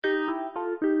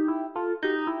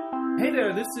Hey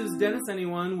there, this is Dennis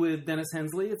Anyone with Dennis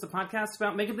Hensley. It's a podcast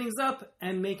about making things up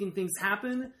and making things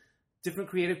happen. Different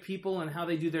creative people and how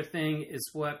they do their thing is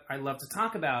what I love to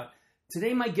talk about.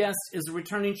 Today my guest is a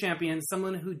returning champion,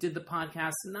 someone who did the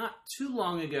podcast not too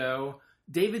long ago,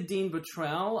 David Dean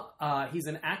Bottrell. He's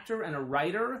an actor and a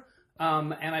writer,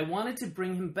 and I wanted to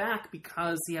bring him back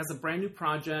because he has a brand new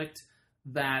project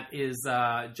that is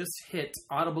just hit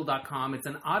audible.com. It's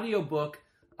an audiobook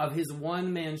of his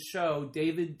one-man show,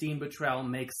 David Dean Bottrell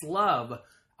Makes Love.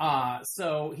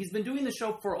 So he's been doing the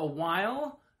show for a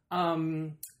while.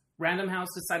 Random House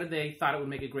decided they thought it would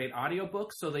make a great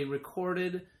audiobook, so they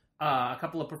recorded a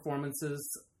couple of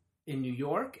performances in New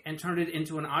York and turned it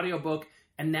into an audiobook.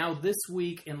 And now this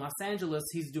week in Los Angeles,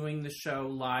 he's doing the show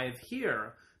live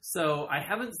here. So I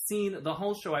haven't seen the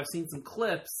whole show. I've seen some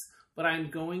clips, but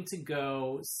I'm going to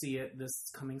go see it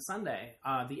this coming Sunday,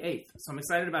 the 8th. So I'm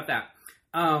excited about that.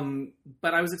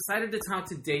 But I was excited to talk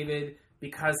to David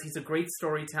because he's a great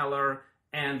storyteller,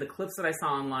 and the clips that I saw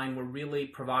online were really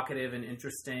provocative and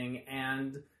interesting,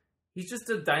 and he's just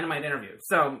a dynamite interview.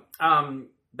 So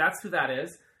that's who that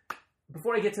is.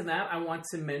 Before I get to that, I want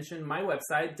to mention my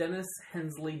website,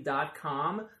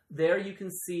 DennisHensley.com. There you can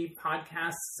see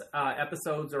podcasts,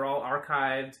 episodes are all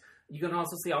archived. You can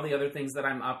also see all the other things that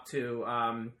I'm up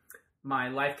to. My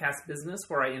Lifecast business,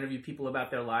 where I interview people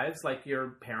about their lives, like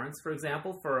your parents, for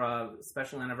example, for a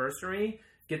special anniversary.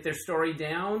 Get their story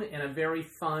down in a very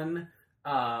fun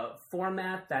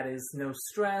format that is no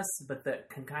stress, but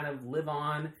that can kind of live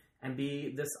on and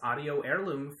be this audio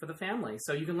heirloom for the family.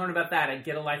 So you can learn about that at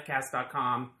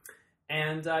getalifecast.com.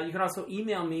 And you can also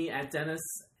email me at Dennis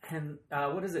at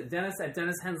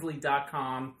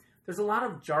DennisHensley.com. There's a lot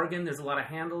of jargon, there's a lot of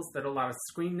handles, there's a lot of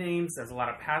screen names, there's a lot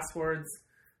of passwords.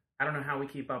 I don't know how we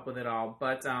keep up with it all,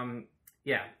 but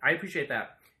yeah, I appreciate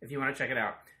that if you want to check it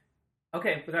out.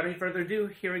 Okay, without any further ado,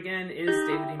 here again is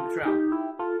David Dean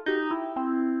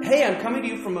Bottrell. Hey, I'm coming to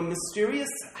you from a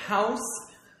mysterious house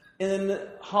in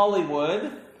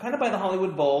Hollywood, kind of by the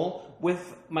Hollywood Bowl,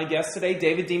 with my guest today,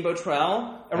 David Dean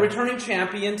Bottrell, a returning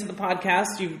champion to the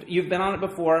podcast. You've been on it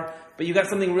before, but you got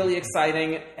something really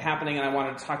exciting happening, and I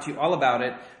wanted to talk to you all about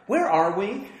it. Where are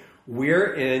we?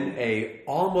 We're in a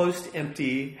almost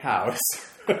empty house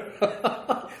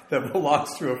that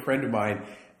belongs to a friend of mine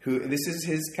this is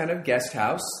his kind of guest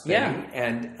house thing. Yeah.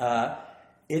 And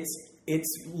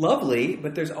it's lovely,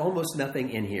 but there's almost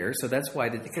nothing in here. So that's why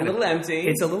it's a little empty.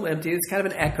 It's a little empty. It's kind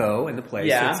of an echo in the place.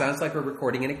 Yeah. So it sounds like we're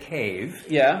recording in a cave.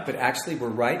 Yeah. But actually we're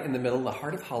right in the middle, the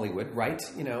heart of Hollywood, right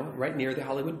near the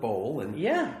Hollywood Bowl. And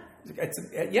yeah.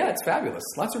 It's fabulous.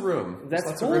 Lots of room. That's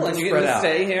lots cool. Of room and you get to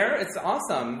stay here. It's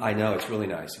awesome. I know. It's really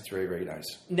nice. It's very, very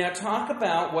nice. Now talk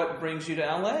about what brings you to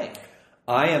LA.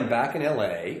 I am back in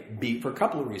LA for a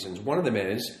couple of reasons. One of them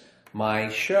is my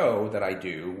show that I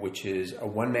do, which is a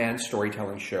one-man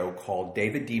storytelling show called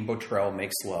David Dean Bottrell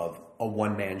Makes Love, a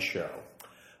one-man show.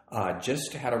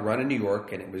 Just had a run in New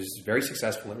York, and it was very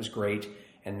successful. It was great.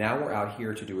 And now we're out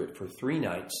here to do it for 3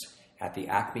 nights at the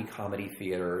Acme Comedy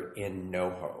Theater in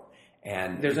NoHo.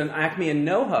 And there's an Acme in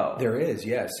NoHo. There is,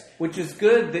 yes. Which is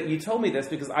good that you told me this,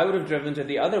 because I would have driven to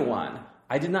the other one.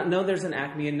 I did not know there's an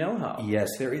Acme in NoHo. Yes,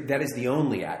 that is the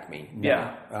only Acme.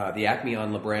 Yeah. The Acme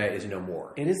on La Brea is no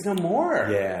more. It is no more?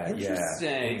 Yeah.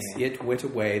 Interesting. Yeah. It went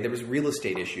away. There was real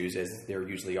estate issues, as there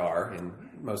usually are in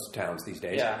most towns these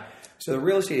days. Yeah. So the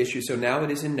real estate issues, so now it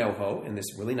is in NoHo, in this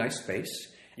really nice space.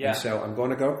 Yeah. And so I'm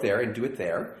going to go up there and do it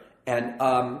there. And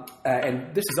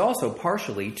this is also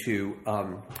partially to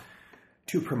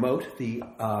promote the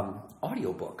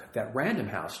audiobook that Random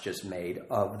House just made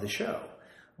of the show.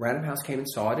 Random House came and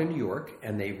saw it in New York,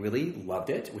 and they really loved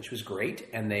it, which was great.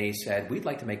 And they said, we'd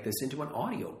like to make this into an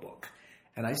audiobook.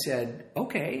 And I said,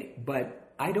 okay,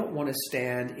 but I don't want to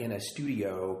stand in a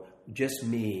studio, just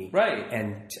me, right,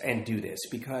 and do this,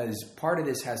 because part of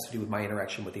this has to do with my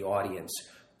interaction with the audience.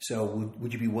 So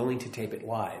would you be willing to tape it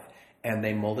live? And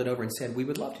they mulled it over and said, we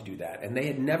would love to do that. And they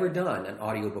had never done an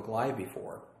audiobook live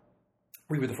before.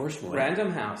 We were the first one. Random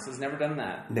House has never done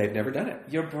that. They've never done it.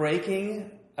 You're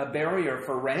breaking a barrier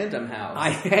for Random House. I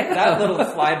am. That little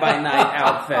fly-by-night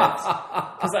outfit.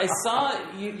 Because I saw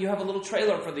you have a little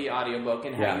trailer for the audiobook,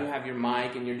 and how you have your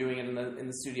mic and you're doing it in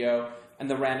the studio. And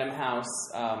the Random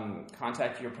House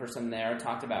contact your person there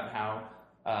talked about how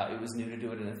it was new to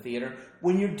do it in a theater.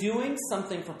 When you're doing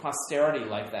something for posterity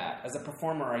like that, as a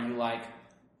performer, are you like,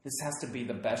 this has to be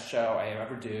the best show I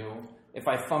ever do? If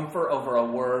I fumfer over a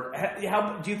word,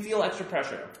 how do you feel extra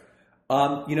pressure?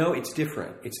 It's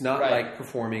different. It's not like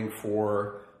performing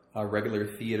for a regular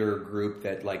theater group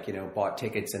that bought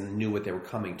tickets and knew what they were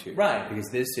coming to. Right. Because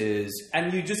this is...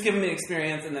 And you just give them the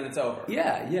experience and then it's over.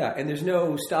 Yeah. And there's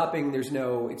no stopping.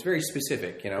 It's very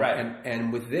specific, Right.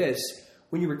 And with this,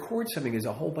 when you record something, there's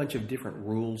a whole bunch of different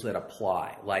rules that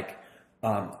apply. Like,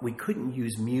 we couldn't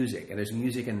use music, and there's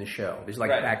music in the show. There's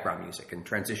background music and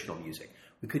transitional music.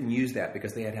 We couldn't use that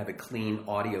because they had to have a clean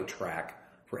audio track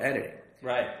for editing.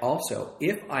 Right. Also,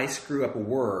 if I screw up a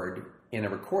word in a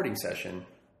recording session,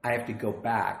 I have to go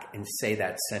back and say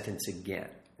that sentence again.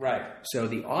 Right. So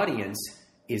the audience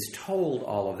is told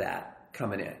all of that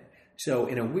coming in. So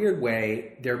in a weird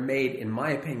way, they're made, in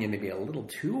my opinion, to be a little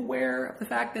too aware of the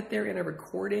fact that they're in a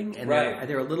recording, and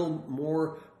they're a little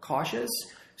more cautious.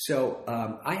 So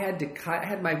I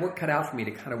had my work cut out for me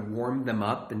to kind of warm them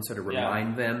up and sort of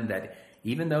remind them that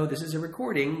even though this is a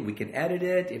recording, we can edit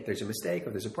it if there's a mistake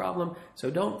or there's a problem. So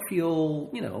don't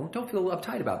feel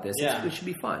uptight about this. Yeah. It should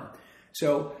be fun.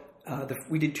 So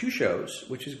we did 2 shows,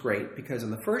 which is great because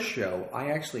in the first show,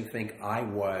 I actually think I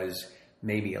was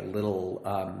maybe a little,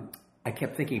 I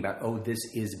kept thinking about, this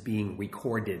is being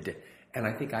recorded. And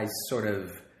I think I sort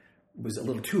of was a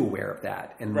little too aware of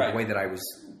that and the way that I was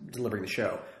delivering the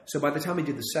show. So by the time we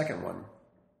did the second one,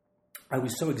 I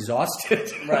was so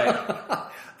exhausted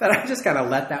that I just kind of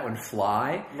let that one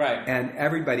fly. Right. And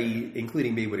everybody,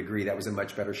 including me, would agree that was a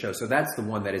much better show. So that's the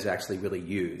one that is actually really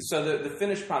used. So the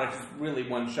finished product is really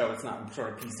one show. It's not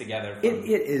sort of pieced together. It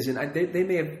is. And they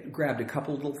may have grabbed a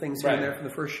couple little things here and there from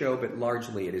the first show, but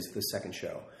largely it is the second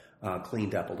show.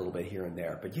 Cleaned up a little bit here and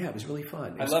there. But yeah, it was really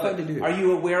fun. It was fun to do. Are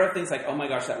you aware of things like, oh my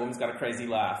gosh, that woman's got a crazy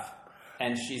laugh?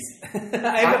 And she's...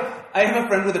 I have a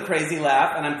friend with a crazy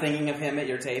laugh, and I'm thinking of him at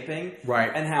your taping.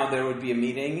 Right. And how there would be a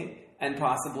meeting and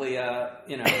possibly,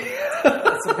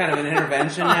 some kind of an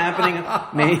intervention happening.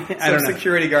 Maybe, I don't know.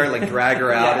 Security guard drag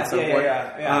her out at some point.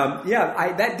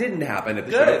 Yeah. That didn't happen at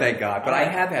the show, thank God. But I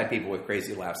have had people with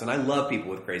crazy laughs, and I love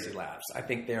people with crazy laughs. I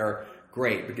think they're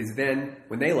great because then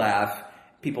when they laugh,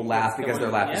 people laugh because their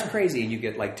laugh is crazy, and you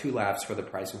get 2 laughs for the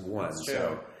price of 1. That's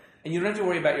true. And you don't have to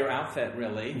worry about your outfit,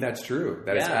 really. That's true.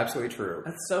 That is absolutely true.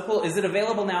 That's so cool. Is it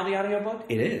available now, the audiobook?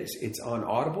 It is. It's on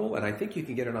Audible, and I think you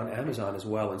can get it on Amazon as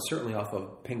well, and certainly off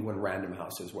of Penguin Random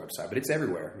House's website. But it's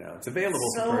everywhere now. It's available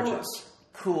for purchase.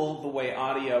 Cool the way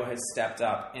audio has stepped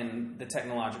up in the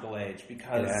technological age,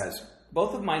 because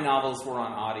both of my novels were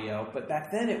on audio, but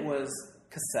back then it was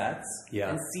cassettes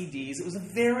and CDs. It was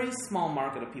a very small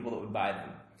market of people that would buy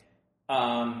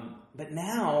them. But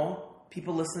now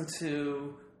people listen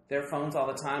to their phones all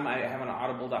the time. I have an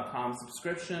audible.com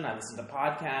subscription. I listen to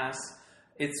podcasts.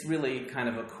 It's really kind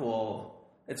of a cool...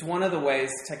 It's one of the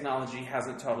ways technology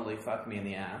hasn't totally fucked me in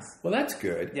the ass. Well, that's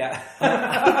good. Yeah.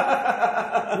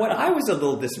 What I was a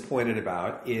little disappointed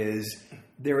about is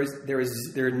there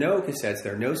are no cassettes,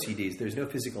 there are no CDs, there's no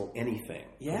physical anything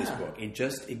for this book.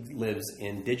 It lives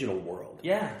in digital world.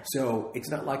 Yeah. So it's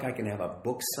not like I can have a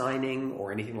book signing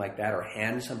or anything like that, or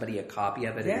hand somebody a copy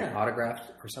of it and autographed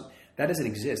or something. That doesn't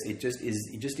exist. It just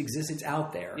exists. It's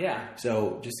out there. Yeah.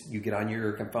 So just you get on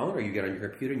your phone or you get on your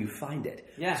computer and you find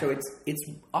it. Yeah. So it's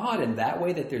odd in that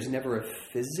way that there's never a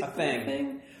physical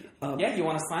thing. You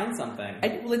want to sign something.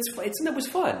 It was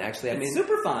fun, actually. It's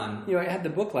super fun. I had the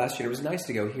book last year. It was nice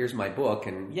to go, here's my book,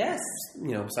 and sign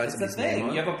somebody's name on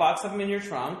it. You have a box of them in your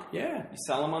trunk. Yeah. You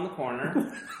sell them on the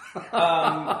corner.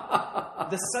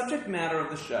 The subject matter of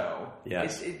the show,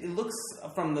 it looks,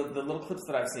 from the little clips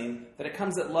that I've seen, that it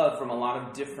comes at love from a lot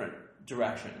of different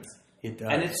directions. It does.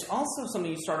 And it's also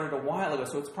something you started a while ago,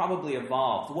 so it's probably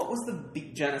evolved. What was the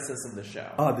genesis of the show?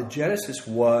 The genesis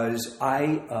was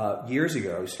I, years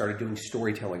ago, started doing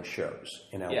storytelling shows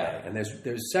in LA. Yeah. And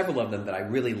there's several of them that I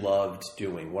really loved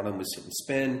doing. One of them was Sit and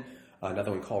Spin,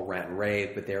 another one called Rant and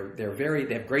Rave. But they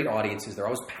have great audiences. They're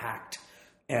always packed.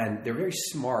 And they're very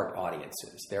smart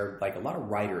audiences. They're a lot of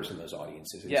writers in those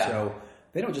audiences. And so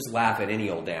they don't just laugh at any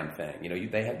old damn thing.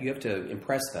 You have to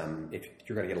impress them if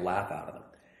you're going to get a laugh out of them.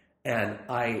 And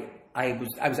I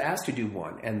was asked to do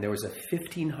one, and there was a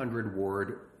 1,500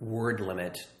 word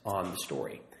limit on the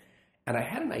story. And I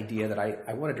had an idea that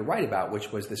I wanted to write about,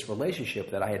 which was this relationship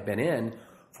that I had been in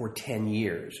for 10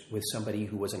 years with somebody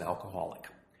who was an alcoholic.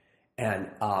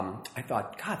 And I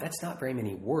thought, God, that's not very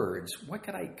many words.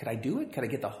 Could I do it? Could I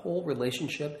get the whole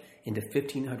relationship into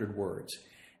 1,500 words?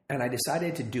 And I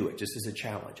decided to do it just as a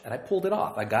challenge. And I pulled it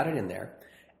off. I got it in there.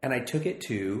 And I took it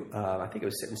to, I think it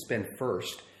was Sit and Spin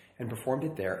first, and performed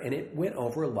it there, and it went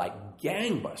over like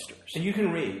gangbusters. And you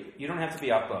can read. You don't have to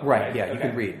be up book. Right, yeah, you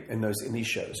can read in these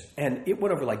shows. And it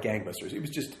went over like gangbusters. It was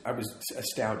just, I was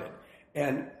astounded.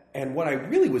 And what I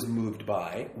really was moved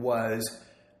by was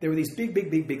there were these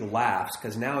big laughs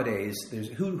because nowadays there's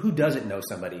who doesn't know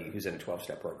somebody who's in a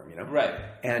 12-step program, you know? Right.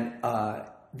 And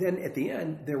then at the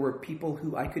end, there were people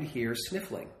who I could hear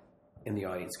sniffling in the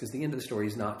audience because the end of the story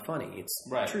is not funny. It's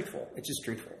truthful. It's just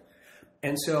truthful.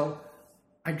 And so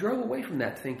I drove away from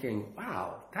that thinking,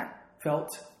 wow, that felt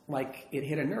like it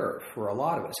hit a nerve for a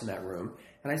lot of us in that room.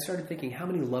 And I started thinking, how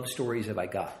many love stories have I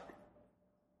got?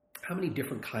 How many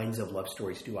different kinds of love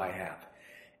stories do I have?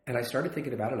 And I started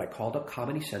thinking about it. I called up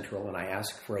Comedy Central and I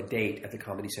asked for a date at the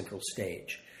Comedy Central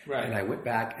stage. Right. And I went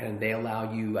back and they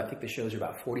allow you, I think the shows are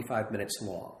about 45 minutes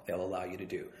long, they'll allow you to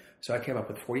do. So I came up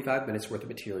with 45 minutes worth of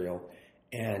material.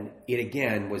 And it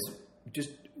again was just,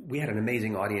 we had an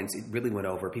amazing audience. It really went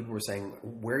over. People were saying,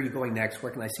 where are you going next?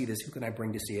 Where can I see this? Who can I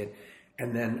bring to see it?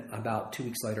 And then about 2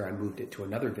 weeks later, I moved it to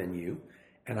another venue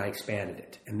and I expanded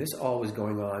it. And this all was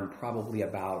going on probably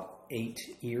about 8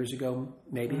 years ago,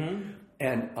 maybe. Mm-hmm.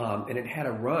 And it had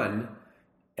a run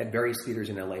at various theaters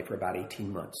in LA for about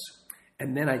 18 months.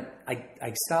 And then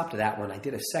I stopped that one. I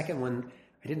did a second one.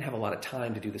 I didn't have a lot of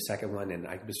time to do the second one, and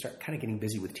I was kind of getting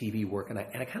busy with TV work, and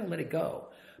I kind of let it go.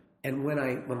 And when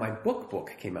my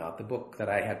book came out, the book that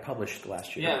I had published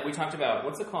last year. Yeah, we talked about,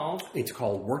 what's it called? It's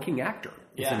called Working Actor.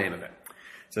 Is the name of it.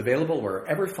 It's available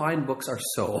wherever fine books are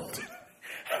sold.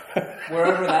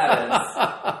 Wherever that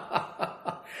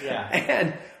is. Yeah.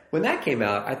 And when that came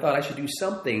out, I thought I should do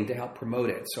something to help promote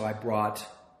it. So I brought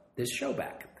this show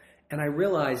back. And I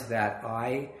realized that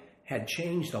I had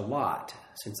changed a lot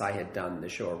since I had done the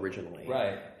show originally.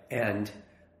 Right. And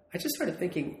I just started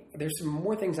thinking, there's some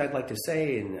more things I'd like to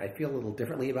say, and I feel a little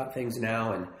differently about things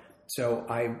now. And so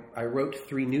I wrote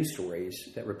 3 new stories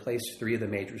that replaced 3 of the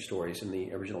major stories in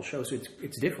the original show. So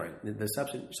it's different. The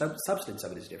substance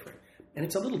of it is different. And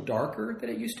it's a little darker than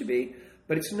it used to be,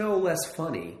 but it's no less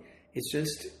funny. It's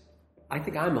just, I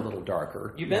think I'm a little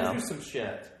darker. You've been through some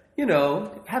shit. You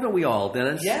know, haven't we all,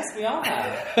 Dennis? Yes, we all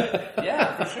have.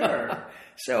 Yeah, for sure.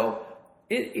 So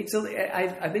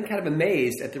I've been kind of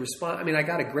amazed at the response. I mean, I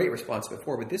got a great response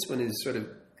before, but this one is sort of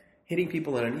hitting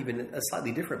people in a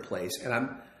slightly different place. And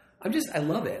I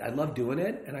love it. I love doing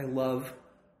it, and I love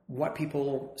what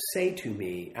people say to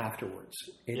me afterwards.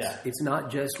 It's not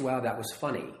just, wow, that was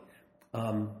funny.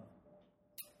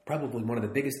 Probably one of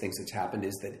the biggest things that's happened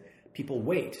is that people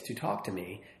wait to talk to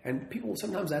me, and people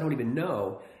sometimes I don't even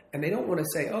know, and they don't want to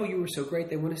say, oh, you were so great.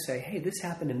 They want to say, hey, this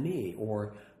happened to me,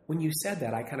 or when you said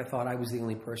that, I kind of thought I was the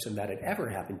only person that it ever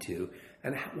happened to,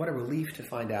 and what a relief to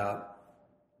find out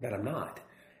that I'm not.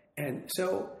 And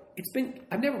so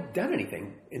I've never done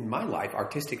anything in my life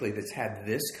artistically that's had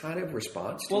this kind of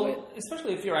response to it. Well,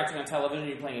 especially if you're acting on television,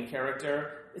 you're playing a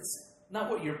character, it's not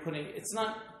what you're putting,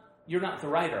 you're not the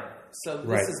writer. So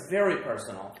this is very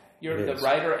personal. You're the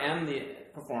writer and the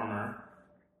performer,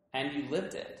 and you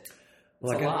lived it.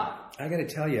 It's a lot. I got to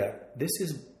tell you, this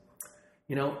is,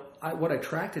 what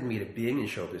attracted me to being in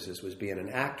show business was being an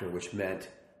actor, which meant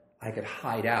I could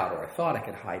hide out, or I thought I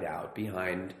could hide out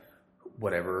behind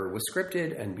whatever was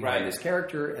scripted and behind this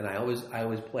character. And I always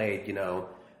played,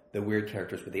 the weird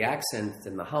characters with the accents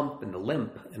and the hump and the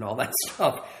limp and all that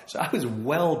stuff. So I was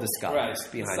well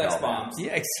disguised behind sex all bombs. that.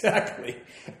 Yeah, exactly.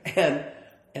 And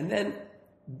then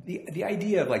the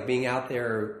idea of like being out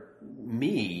there,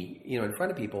 me, in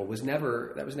front of people was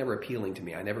never appealing to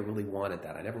me. I never really wanted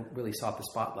that. I never really sought the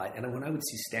spotlight. And when I would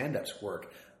see stand-ups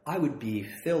work, I would be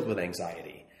filled with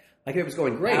anxiety. Like if it was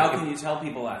going great. How can you tell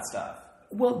people that stuff?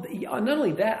 Well, not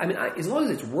only that, I mean, as long as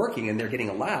it's working and they're getting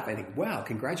a laugh, I think, wow,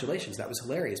 congratulations, that was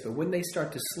hilarious. But when they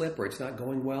start to slip or it's not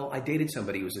going well, I dated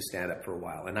somebody who was a stand-up for a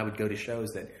while, and I would go to shows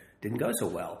that didn't go so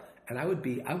well. And I would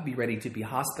be ready to be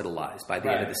hospitalized by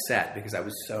the end of the set because I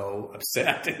was so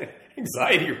upset and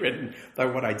anxiety-ridden by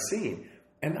what I'd seen.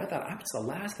 And I thought, that's the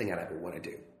last thing I'd ever want to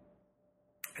do.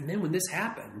 And then when this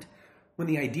happened, when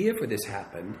the idea for this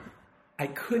happened, I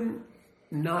couldn't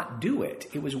not do it.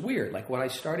 It was weird. Like when I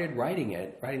started writing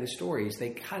the stories, they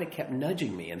kind of kept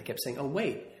nudging me and kept saying, oh,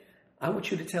 wait, I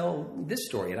want you to tell this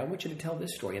story and I want you to tell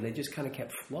this story. And they just kind of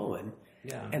kept flowing.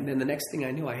 Yeah. And then the next thing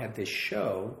I knew, I had this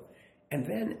show. And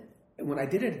then when I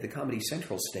did it at the Comedy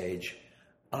Central stage,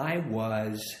 I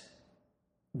was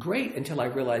great until I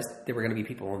realized there were going to be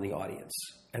people in the audience.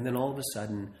 And then all of a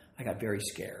sudden, I got very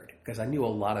scared because I knew a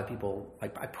lot of people, I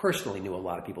personally knew a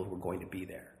lot of people who were going to be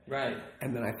there. Right.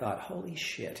 And then I thought, holy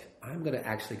shit, I'm going to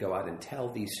actually go out and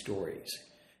tell these stories,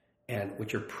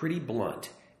 which are pretty blunt.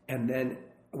 And then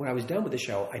when I was done with the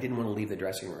show, I didn't want to leave the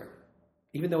dressing room.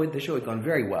 Even though the show had gone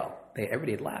very well.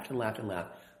 Everybody had laughed and laughed and laughed.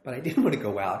 But I didn't want to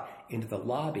go out into the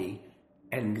lobby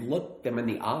and look them in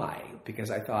the eye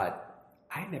because I thought,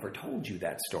 I never told you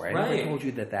that story. I never told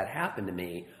you that happened to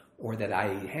me or that I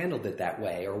handled it that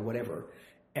way or whatever.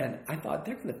 And I thought,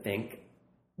 they're going to think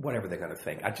whatever they're going to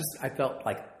think. I felt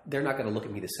like they're not going to look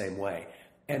at me the same way.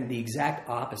 And the exact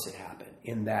opposite happened,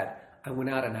 in that I went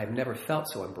out and I've never felt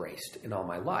so embraced in all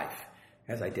my life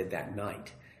as I did that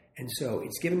night. And so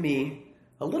it's given me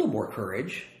a little more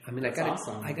courage. I mean, I got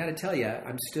to tell you,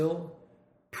 I'm still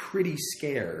pretty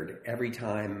scared every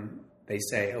time they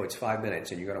say, "Oh, it's 5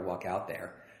 minutes and you're going to walk out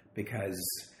there," because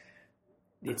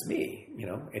it's me,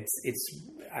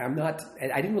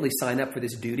 I didn't really sign up for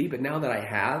this duty, but now that I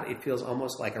have, it feels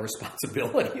almost like a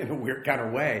responsibility in a weird kind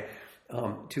of way,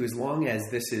 to, as long as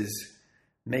this is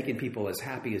making people as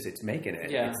happy as it's making it.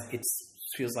 Yeah. It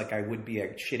feels like I would be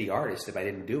a shitty artist if I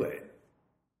didn't do it.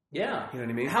 Yeah. You know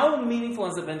what I mean? How meaningful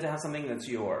has it been to have something that's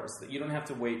yours, that you don't have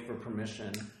to wait for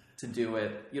permission to do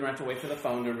it? You don't have to wait for the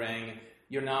phone to ring.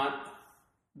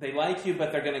 They like you,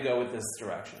 but they're going to go with this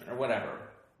direction or whatever.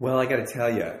 Well, I got to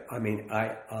tell you, I mean,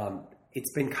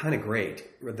 it's been kind of great.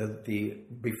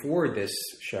 Before this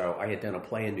show, I had done a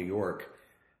play in New York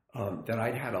that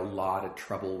I'd had a lot of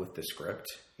trouble with the script.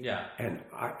 Yeah. And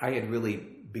I had really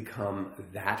become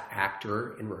that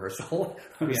actor in rehearsal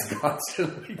who was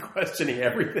constantly questioning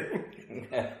everything.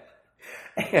 Yeah.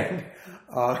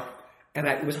 And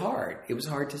it was hard. It was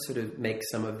hard to sort of make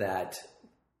some of that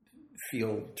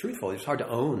feel truthful. It was hard to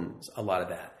own a lot of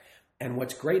that. And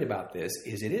what's great about this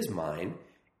is it is mine.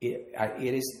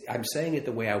 I'm saying it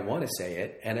the way I want to say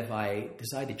it. And if I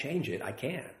decide to change it, I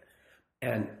can.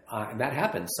 And that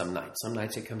happens some nights. Some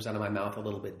nights it comes out of my mouth a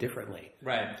little bit differently.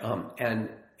 Right. And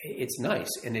it's nice.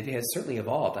 And it has certainly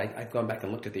evolved. I've gone back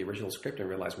and looked at the original script and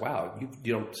realized, wow,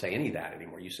 you don't say any of that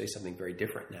anymore. You say something very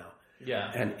different now.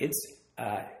 Yeah. And it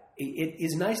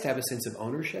is nice to have a sense of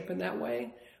ownership in that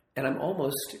way. And I'm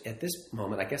almost, at this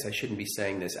moment, I guess I shouldn't be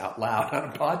saying this out loud on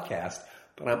a podcast,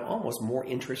 but I'm almost more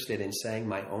interested in saying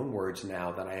my own words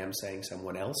now than I am saying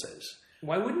someone else's.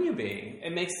 Why wouldn't you be?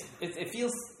 It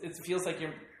feels like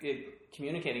you're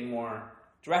communicating more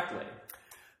directly.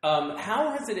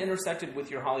 How has it intersected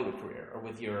with your Hollywood career, or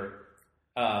with your?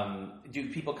 Do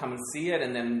people come and see it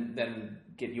and then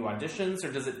get you auditions,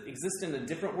 or does it exist in a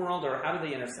different world, or how do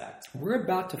they intersect? We're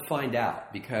about to find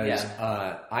out, because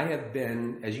I have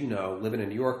been, as you know, living in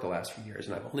New York the last few years,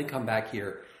 and I've only come back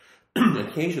here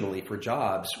occasionally for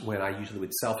jobs when I usually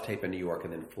would self-tape in New York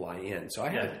and then fly in. So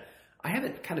I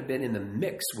haven't kind of been in the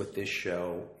mix with this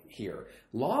show here.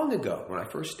 Long ago, when I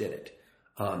first did it,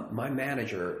 my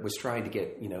manager was trying to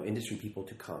get industry people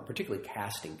to come, particularly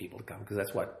casting people to come, because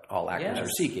that's what all actors are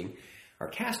seeking, are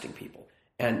casting people.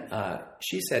 And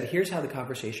she said, here's how the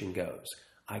conversation goes.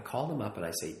 I call them up and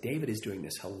I say, David is doing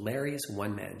this hilarious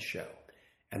one-man show.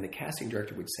 And the casting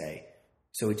director would say,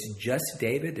 so it's just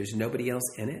David? There's nobody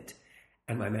else in it?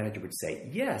 And my manager would say,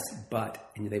 yes,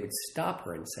 but, and they would stop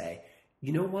her and say,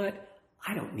 you know what?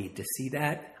 I don't need to see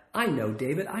that. I know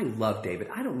David. I love David.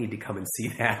 I don't need to come and see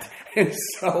that. And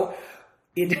so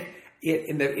in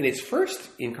its first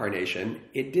incarnation,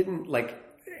 it didn't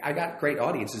I got great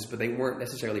audiences, but they weren't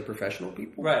necessarily professional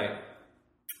people. Right.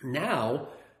 Now,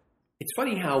 it's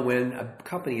funny how when a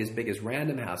company as big as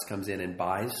Random House comes in and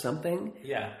buys something,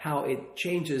 how it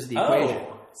changes the equation.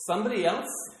 Somebody else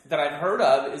that I've heard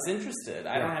of is interested.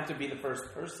 I don't have to be the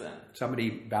first person.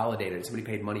 Somebody validated it. Somebody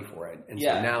paid money for it. And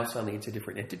so now suddenly it's a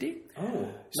different entity. Oh,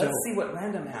 let's see what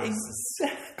Random House is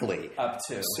up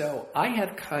to. So I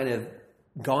have kind of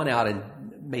gone out and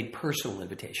made personal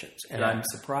invitations. And I'm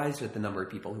surprised at the number of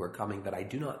people who are coming that I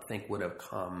do not think would have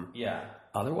come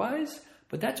otherwise.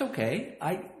 But that's okay.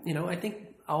 I think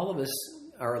all of us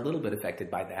are a little bit affected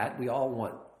by that. We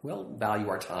all value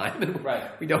our time. And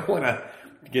we don't want to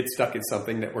get stuck in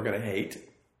something that we're going to hate.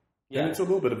 Yeah. And it's a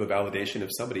little bit of a validation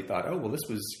if somebody thought, oh, well, this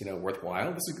was,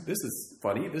 worthwhile. This is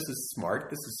funny. This is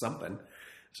smart. This is something.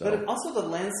 So. But also the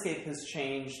landscape has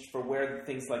changed for where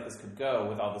things like this could go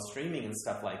with all the streaming and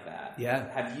stuff like that.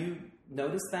 Yeah. Have you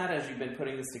noticed that as you've been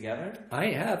putting this together?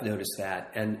 I have noticed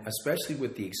that, and especially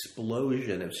with the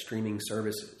explosion of streaming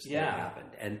services that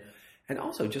happened. And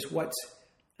also just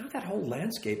that whole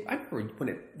landscape. I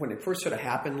remember when it first sort of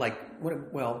happened, I'd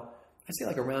say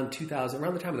around 2000,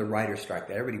 around the time of the writer's strike,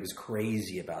 that everybody was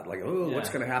crazy about, what's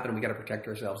going to happen? We got to protect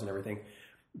ourselves and everything.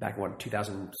 Back in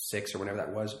 2006 or whenever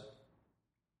that was.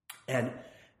 And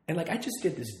I just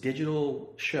did this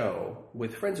digital show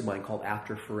with friends of mine called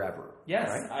After Forever. Yes,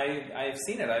 right? I've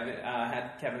seen it. I've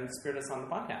had Kevin Spiritus on the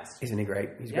podcast. Isn't he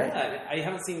great? He's great. Yeah, I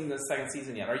haven't seen the second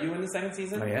season yet. Are you in the second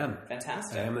season? I am.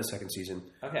 Fantastic. I am in the second season.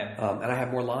 Okay. And I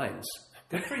have more lines.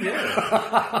 Good for you. Were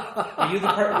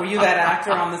you that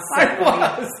actor on the set?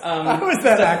 I was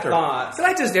that actor. Did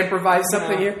I just improvise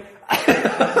something here?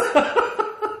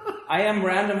 I am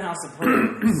Random House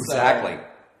approved. Exactly.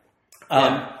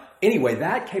 Anyway,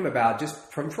 that came about just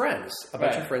from friends. A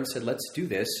bunch Right. of friends said, let's do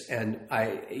this. And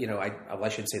I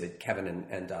should say that Kevin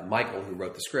and Michael, who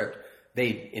wrote the script,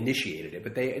 they initiated it,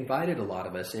 but they invited a lot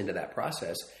of us into that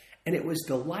process. And it was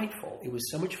delightful. It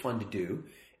was so much fun to do.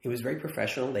 It was very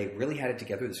professional. They really had it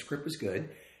together. The script was good.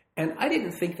 And I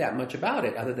didn't think that much about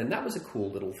it other than that was a cool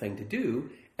little thing to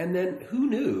do. And then who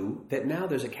knew that now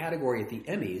there's a category at the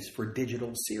Emmys for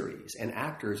digital series and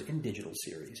actors in digital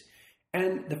series.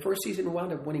 And the first season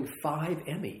wound up winning 5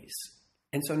 Emmys.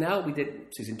 And so now we did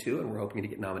season 2, and we're hoping to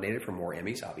get nominated for more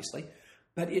Emmys, obviously.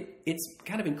 But it's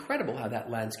kind of incredible how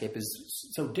that landscape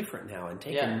is so different now and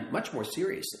taken much more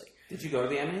seriously. Did you go to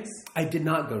the Emmys? I did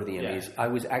not go to the Emmys. Yeah. I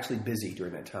was actually busy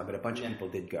during that time, but a bunch of people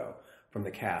did go from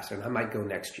the cast, and I might go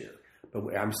next year. But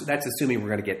that's assuming we're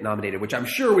going to get nominated, which I'm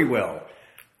sure we will.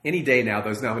 Any day now,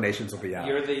 those nominations will be out.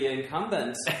 You're the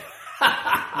incumbent.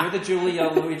 You're the Julia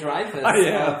Louis-Dreyfus.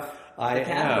 I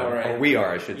am. Or we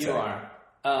are, I should say. You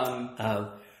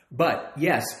are. But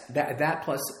yes, that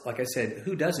plus, like I said,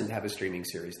 who doesn't have a streaming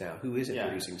series now? Who isn't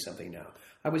producing something now?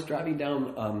 I was driving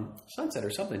down Sunset or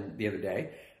something the other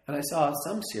day, and I saw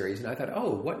some series, and I thought,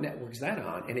 oh, what network is that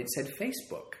on? And it said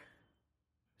Facebook.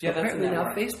 So apparently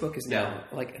now Facebook is now,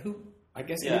 like, who? I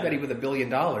guess anybody with $1 billion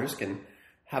can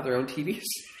have their own TV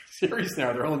series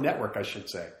now, their own network, I should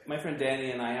say. My friend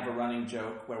Danny and I have a running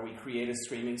joke where we create a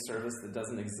streaming service that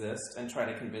doesn't exist and try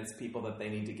to convince people that they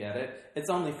need to get it. It's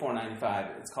only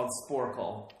 $4.95. It's called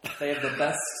Sporkle. They have the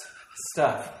best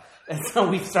stuff. And so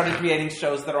we've started creating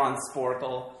shows that are on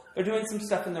Sporkle. They're doing some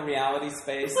stuff in the reality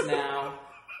space now.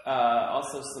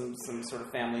 Also some sort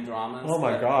of family dramas. Oh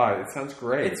my God, it sounds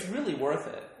great. It's really worth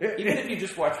it. Even if you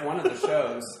just watch one of the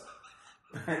shows.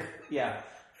 Yeah.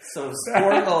 So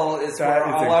Sporkle is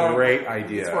great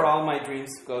idea. It's where all my dreams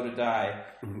go to die.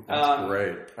 That's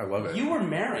great. I love it. You were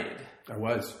married. I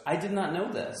was. I did not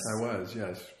know this. I was,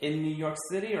 yes. In New York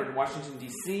City or Washington,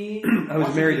 D.C.? I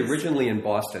was married originally in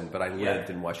Boston, but I lived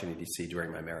in Washington, D.C.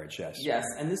 during my marriage, yes. Yes,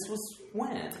 and this was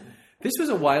when? This was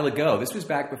a while ago. This was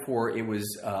back before it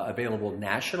was available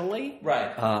nationally.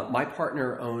 Right. My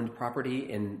partner owned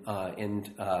property in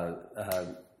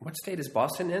what state is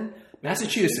Boston in?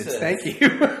 Massachusetts. Thank you.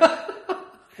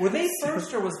 Were they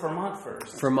first or was Vermont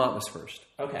first? Vermont was first.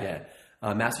 Okay.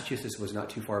 Yeah. Massachusetts was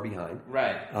not too far behind.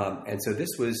 Right. And so this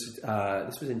was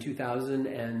in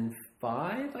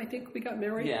 2005, I think we got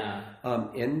married. Yeah.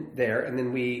 In there, and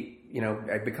then we,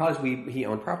 because he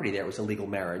owned property there, it was a legal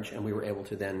marriage, and we were able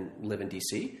to then live in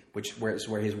D.C., which is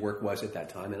where his work was at that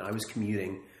time, and I was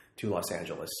commuting to Los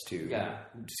Angeles to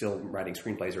still writing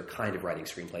screenplays or kind of writing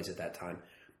screenplays at that time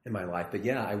in my life. But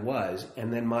yeah, I was,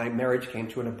 and then my marriage came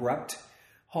to an abrupt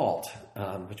halt,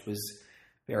 which was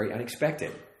very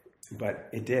unexpected. But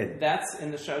it did. That's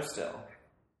in the show still.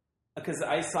 Because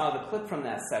I saw the clip from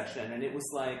that section, and it was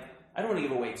like, I don't want to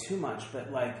give away too much, but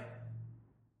like,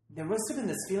 there must have been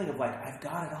this feeling of like, I've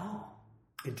got it all.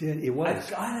 It did. It was. I've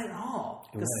got it all.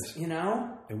 It was.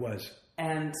 It was.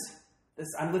 And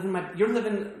you're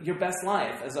living your best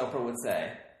life, as Oprah would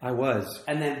say. I was.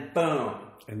 And then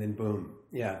boom.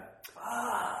 Yeah.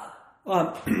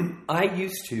 I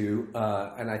used to,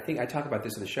 and I think I talk about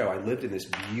this in the show, I lived in this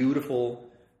beautiful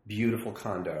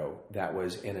condo that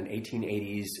was in an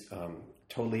 1880s,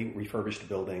 totally refurbished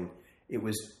building. It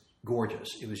was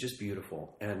gorgeous. It was just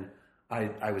beautiful. And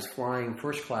I was flying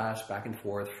first class back and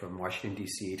forth from Washington,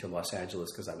 D.C. to Los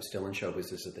Angeles because I was still in show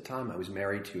business at the time. I was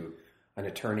married to an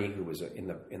attorney who was in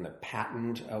the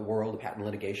patent world, patent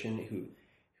litigation,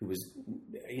 who was,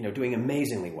 doing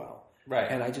amazingly well. Right.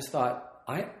 And I just thought,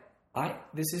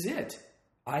 this is it.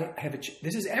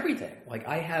 This is everything. Like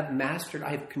I have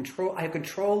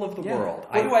control of the world.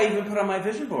 What do I even put on my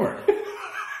vision board?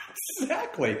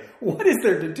 Exactly. What is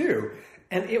there to do?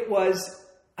 And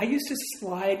I used to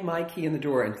slide my key in the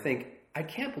door and think, I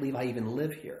can't believe I even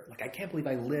live here. Like I can't believe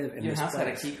I live in this place. Your house had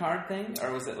a key card thing?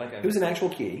 Or was it like It was an actual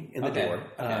key in the door.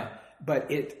 Okay. But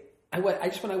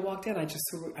when I walked in, I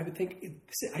would think,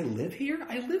 I live here?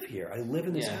 I live here. I live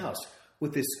in this house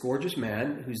with this gorgeous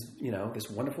man who's, this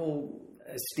wonderful,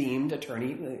 esteemed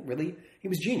attorney. Really, he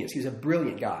was genius. He was a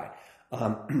brilliant guy.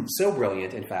 So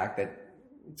brilliant, in fact, that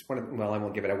it's I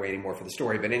won't give it away anymore for the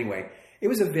story. But anyway, it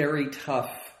was a very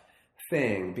tough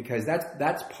thing because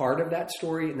that's part of that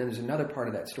story. And then there's another part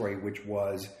of that story, which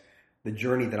was the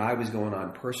journey that I was going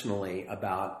on personally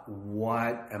about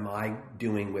what am I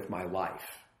doing with my life?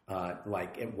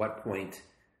 Like at what point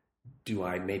do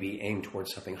I maybe aim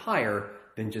towards something higher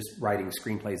than just writing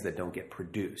screenplays that don't get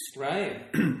produced? Right.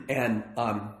 And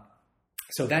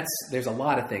so there's a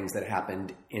lot of things that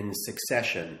happened in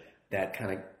succession that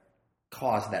kind of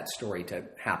caused that story to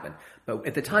happen. But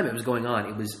at the time it was going on,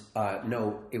 it was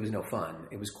no fun.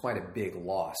 It was quite a big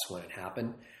loss when it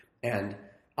happened. And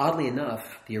oddly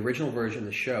enough, the original version of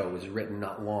the show was written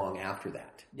not long after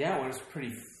that. Yeah, when it was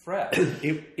pretty fresh.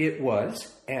 It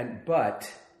was, but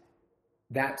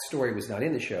that story was not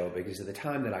in the show because at the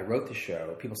time that I wrote the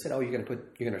show, people said, "Oh, you're going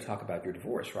to talk about your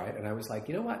divorce, right?" And I was like,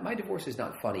 "You know what? My divorce is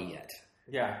not funny yet.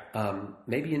 Yeah.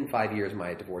 Maybe in 5 years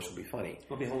my divorce will be funny.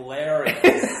 It'll be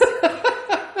hilarious."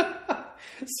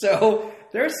 So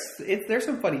there's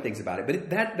some funny things about it, but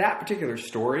that particular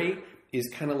story is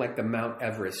kind of like the Mount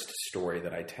Everest story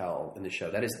that I tell in the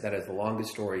show. That is the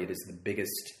longest story. It is the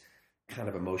biggest kind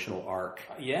of emotional arc.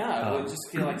 Yeah, I would just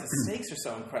feel like the stakes are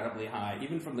so incredibly high.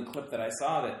 Even from the clip that I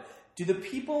saw, do the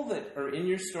people that are in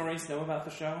your stories know about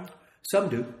the show? Some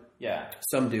do. Yeah,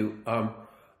 some do.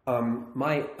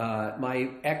 My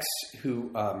ex,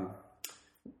 who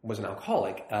was an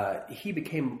alcoholic, he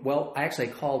became, well, I actually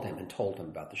called him and told him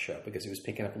about the show because he was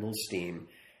picking up a little steam.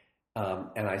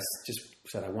 And I just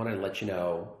said, I wanted to let you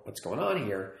know what's going on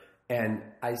here. And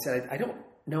I said, I don't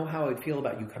know how I'd feel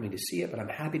about you coming to see it, but I'm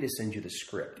happy to send you the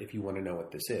script if you want to know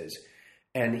what this is.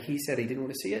 And he said he didn't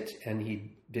want to see it and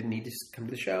he didn't need to come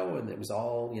to the show. And it was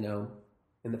all,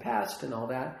 in the past and all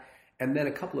that. And then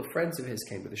a couple of friends of his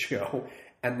came to the show.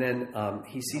 And then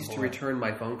he ceased to return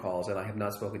my phone calls, and I have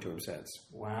not spoken to him since.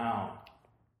 Wow.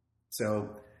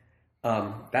 So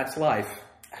that's life.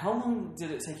 How long did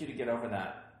it take you to get over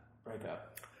that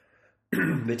breakup?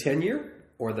 The 10-year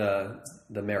or the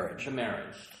marriage? The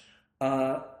marriage.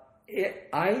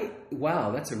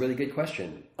 Wow, that's a really good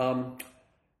question.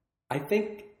 I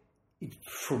think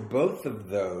for both of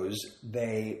those,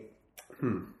 the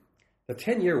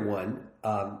 10-year one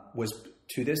was,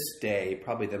 to this day,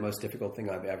 probably the most difficult thing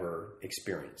I've ever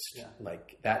experienced. Yeah.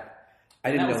 Like that,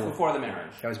 I didn't know. That was before the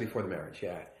marriage. That was before the marriage,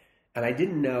 yeah. And I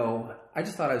didn't know. I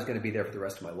just thought I was going to be there for the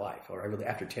rest of my life. Or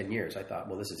after 10 years, I thought,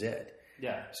 well, this is it.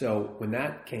 Yeah. So when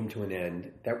that came to an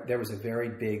end, there was a very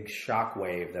big shock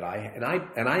wave that I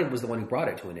was the one who brought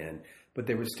it to an end. But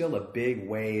there was still a big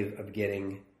wave of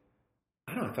getting.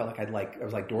 I don't know. I felt like I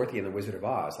was like Dorothy in the Wizard of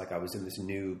Oz. Like I was in this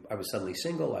I was suddenly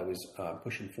single. I was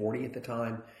pushing 40 at the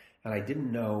time. And I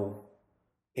didn't know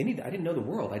I didn't know the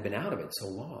world. I'd been out of it so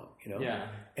long, Yeah.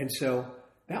 And so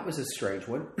that was a strange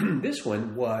one. This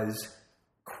one was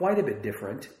quite a bit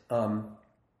different. And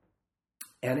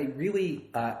it really,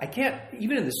 I can't,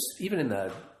 even in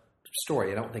the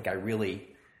story, I don't think I really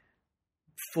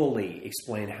fully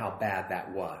explain how bad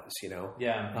that was,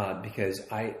 Yeah. Because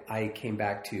I came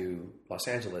back to Los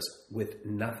Angeles with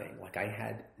nothing. Like I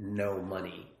had no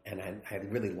money and I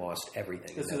had really lost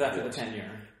everything. This was after the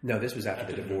 10-year. No, this was after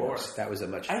the divorce. That was a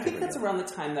much. I think that's around the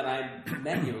time that I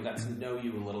met you and got to know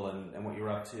you a little and what you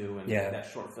were up to and that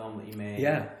short film that you made.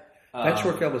 Yeah. That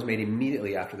short film was made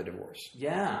immediately after the divorce.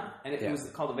 Yeah. And it was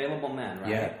called Available Men, right?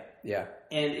 Yeah. Yeah.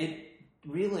 And it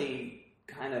really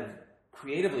kind of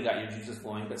creatively got your juices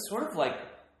flowing, but sort of like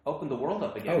opened the world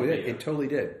up again. Oh, it totally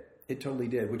did. It totally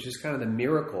did, which is kind of the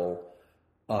miracle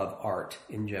of art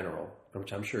in general,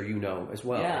 which I'm sure you know as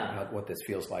well, what this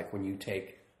feels like when you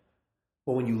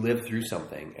when you live through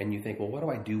something and you think, well, what do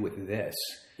I do with this?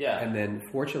 Yeah. And then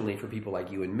fortunately for people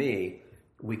like you and me,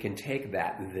 we can take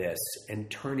this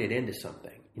and turn it into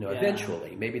something,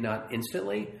 eventually, maybe not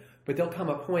instantly, but there'll come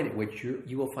a point at which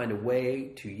you will find a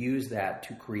way to use that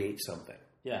to create something.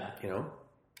 Yeah.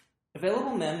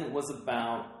 Available Men was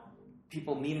about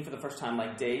people meeting for the first time,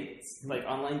 like dates, like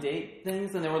online date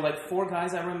things, and there were like 4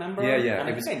 guys I remember. Yeah. And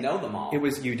I think I know them all. It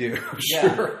was, you do,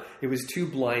 yeah. Sure. It was 2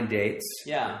 blind dates.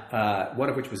 Yeah. One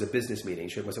of which was a business meeting.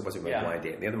 It wasn't a blind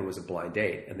date. And the other one was a blind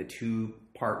date. And the 2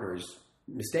 partners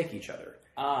mistake each other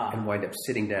and wind up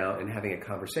sitting down and having a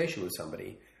conversation with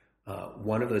somebody.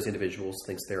 One of those individuals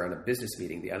thinks they're on a business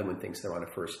meeting. The other one thinks they're on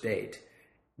a first date.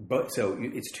 So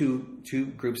it's two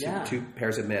groups, 2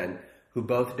 pairs of men who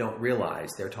both don't realize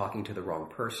they're talking to the wrong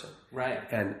person. Right.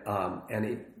 And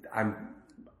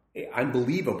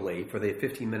unbelievably, for the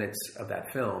 15 minutes of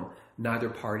that film, neither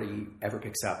party ever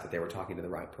picks up that they were talking to the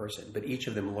right person. But each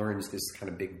of them learns this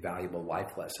kind of big, valuable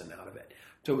life lesson out of it.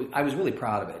 So I was really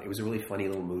proud of it. It was a really funny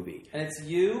little movie. And it's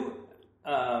you,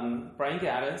 Brian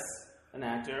Gaddis, an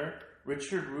actor,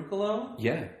 Richard Ruccolo.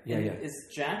 Yeah. Is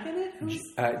Jack in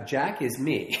it? Jack is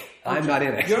me. I'm not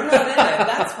in it. You're not in it.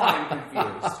 That's why I'm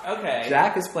confused. Okay.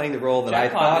 Jack is playing the role that I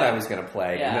thought I was going to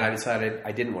play, yeah. and then I decided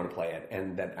I didn't want to play it,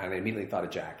 and I immediately thought of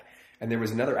Jack. And there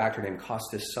was another actor named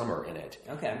Costas Summer in it,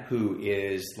 who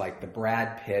is like the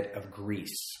Brad Pitt of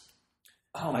Greece.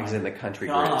 Oh my God. He's in the country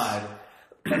God.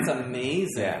 That's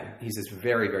amazing. Yeah, he's this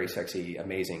very, very sexy,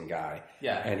 amazing guy.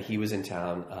 Yeah. And he was in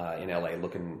town in L.A.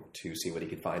 looking to see what he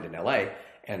could find in L.A.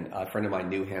 And a friend of mine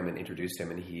knew him and introduced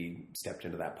him, and he stepped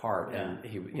into that part. Yeah.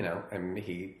 And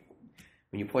he,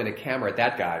 when you point a camera at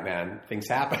that guy, man, things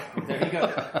happen. There you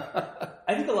go.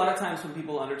 I think a lot of times when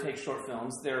people undertake short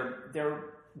films,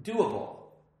 they're doable,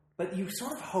 but you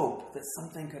sort of hope that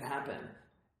something could happen.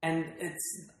 And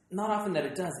it's not often that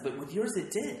it does, but with yours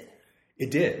it did. It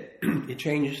did. It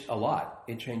changed a lot.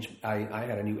 It changed. I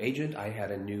had a new agent. I had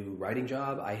a new writing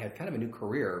job. I had kind of a new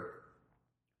career.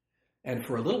 And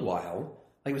for a little while,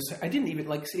 it started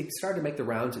to make the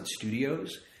rounds at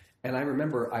studios. And I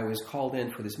remember I was called in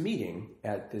for this meeting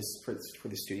for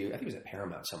the studio. I think it was at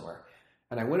Paramount somewhere.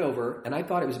 And I went over, and I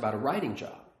thought it was about a writing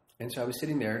job. And so I was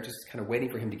sitting there just kind of waiting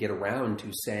for him to get around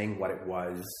to saying what it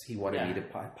was he wanted me to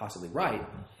possibly write.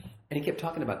 And he kept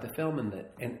talking about the film, and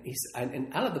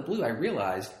out of the blue, I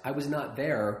realized I was not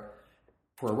there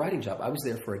for a writing job. I was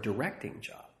there for a directing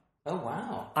job. Oh,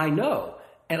 wow. I know.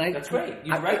 That's great.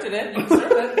 You directed it. You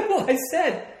deserve it. Well, I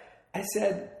said,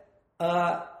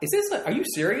 is this are you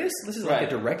serious? This is like a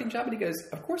directing job? And he goes,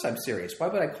 of course I'm serious. Why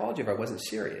would I call you if I wasn't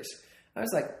serious? I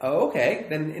was like, oh, okay.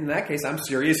 Then in that case, I'm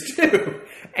serious too.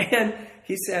 And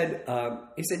he said,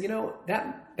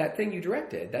 that thing you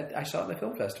directed, that I saw it in the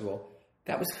film festival,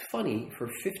 that was funny for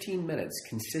 15 minutes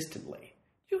consistently.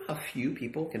 You know how few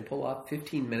people can pull off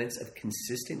 15 minutes of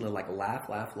consistently like laugh.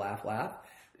 Of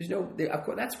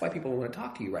course, that's why people want to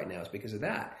talk to you right now, is because of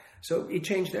that. So it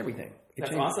changed everything.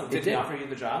 That's awesome. Did he offer you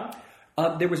the job?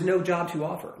 There was no job to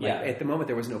offer. Yeah. At the moment,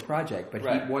 there was no project, but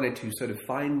he wanted to sort of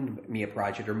find me a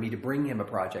project or me to bring him a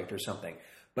project or something.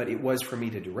 But it was for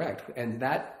me to direct, and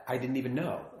that I didn't even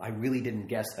know. I really didn't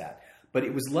guess that. But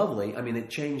it was lovely. I mean, it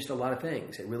changed a lot of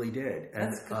things. It really did.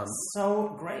 And, that's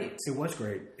so great. It was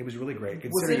great. It was really great.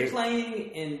 Was it playing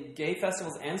in gay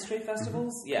festivals and straight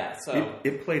festivals? Mm-hmm. Yeah. So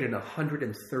it played in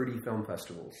 130 film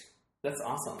festivals. That's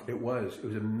awesome. It was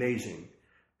amazing.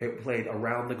 It played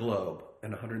around the globe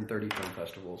in 130 film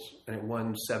festivals, and it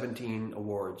won 17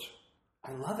 awards.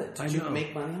 I love it. Did you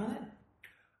make money on it?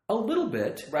 A little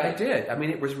bit. Right. I did. I mean,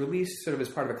 it was released sort of as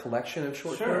part of a collection of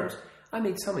short films. I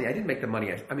made some money. I didn't make the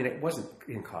money. I mean, it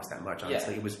didn't cost that much,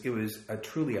 honestly. Yeah. It was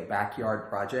truly a backyard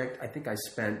project. I think I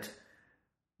spent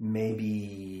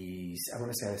maybe, I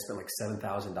want to say I spent like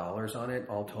 $7,000 on it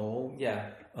all told.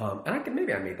 Yeah. And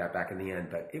maybe I made that back in the end,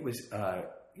 but it was,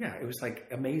 it was like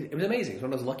amazing. It was amazing. It was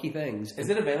one of those lucky things. Is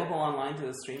it available online to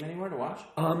the stream anywhere to watch?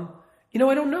 I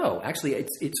don't know. Actually,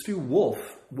 it's through Wolf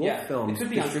Films. It could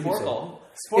be on Sporkle.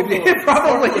 It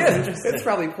probably is. It's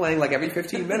probably playing like every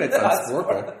 15 minutes on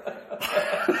Sporkle.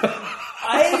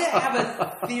 I have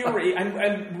a theory.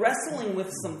 I'm wrestling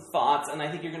with some thoughts, and I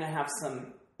think you're going to have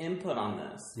some input on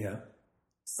this. Yeah.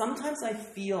 Sometimes I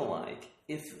feel like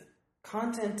if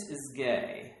content is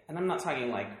gay, and I'm not talking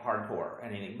like hardcore or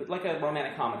anything, but like a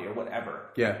romantic comedy or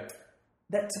whatever. Yeah.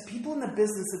 That to people in the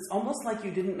business, it's almost like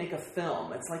you didn't make a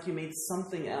film. It's like you made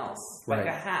something else, like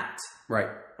a hat, right,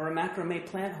 or a macrame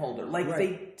plant holder. Like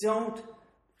they don't.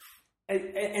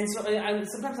 And so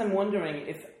sometimes I'm wondering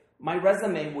if my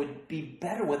resume would be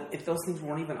better if those things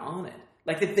weren't even on it.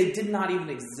 Like if they did not even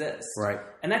exist. Right.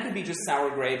 And that could be just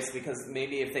sour grapes, because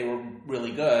maybe if they were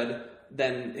really good,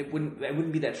 then it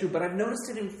wouldn't be that true. But I've noticed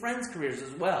it in friends' careers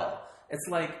as well. It's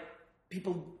like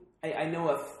people. I know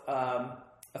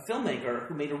a filmmaker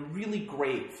who made a really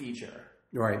great feature.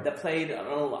 Right. That played on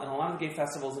a lot of gay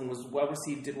festivals and was well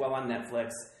received, did well on Netflix.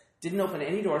 Didn't open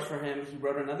any doors for him. He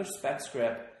wrote another spec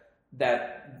script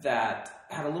that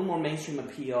had a little more mainstream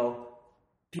appeal.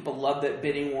 People loved it,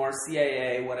 bidding war,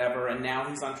 CAA, whatever, and now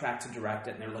he's on track to direct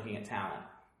it, and they're looking at talent.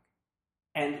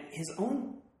 And his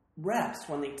own reps,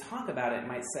 when they talk about it,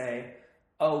 might say,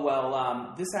 oh,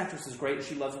 well, this actress is great, and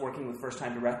she loves working with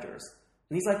first-time directors.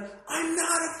 And he's like, I'm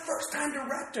not a first-time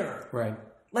director. Right.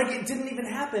 Like, it didn't even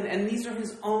happen, and these are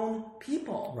his own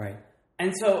people. Right.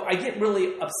 And so I get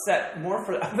really upset more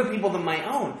for other people than my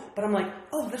own. But I'm like,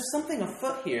 oh, there's something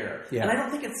afoot here. Yeah. And I don't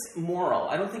think it's moral.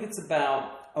 I don't think it's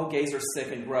about, oh, gays are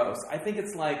sick and gross. I think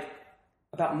it's like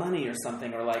about money or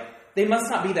something. Or like, they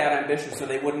must not be that ambitious so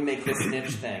they wouldn't make this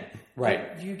niche thing.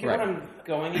 Right. Do you get what I'm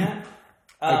going at?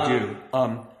 I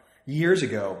do. Years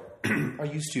ago,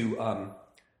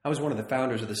 I was one of the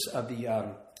founders of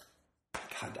the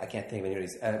God, I can't think of any of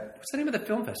these. What's the name of the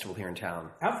film festival here in town?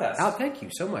 Outfest. Thank you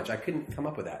so much. I couldn't come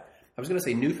up with that. I was going to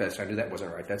say Newfest. I knew that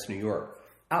wasn't right. That's New York.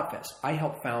 Outfest. I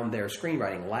helped found their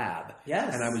screenwriting lab.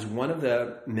 Yes. And I was one of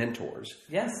the mentors.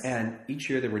 Yes. And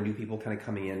each year there were new people kind of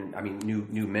coming in. I mean,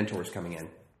 new mentors coming in.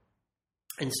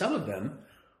 And some of them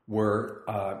were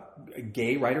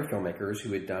gay writer filmmakers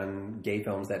who had done gay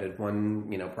films that had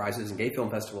won, prizes in gay film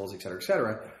festivals, et cetera, et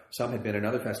cetera. Some had been in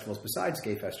other festivals besides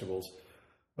gay festivals.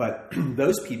 But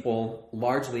those people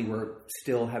largely were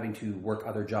still having to work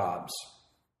other jobs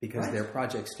because their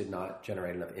projects did not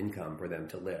generate enough income for them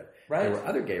to live. Right. There were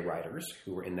other gay writers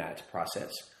who were in that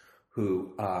process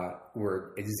who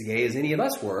were as gay as any of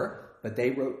us were, but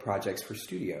they wrote projects for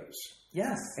studios.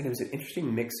 Yes. And it was an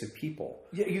interesting mix of people.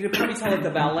 Yeah, you could probably tell at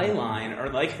the ballet line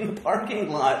or like in the parking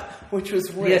lot, which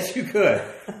was rich. Yes, you could.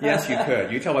 Yes, you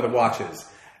could. You tell by the watches.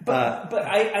 But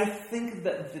I think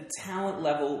that the talent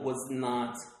level was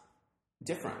not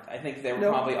different. I think they were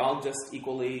probably all just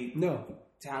equally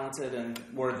talented and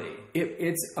worthy.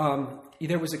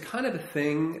 There was a kind of a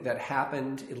thing that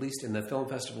happened, at least in the film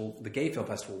festival, the gay film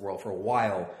festival world, for a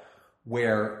while,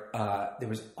 where there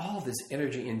was all this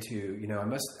energy into, I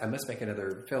must make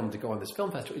another film to go on this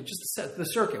film festival. It just the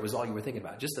circuit was all you were thinking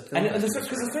about, just the film. Because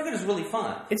the circuit is really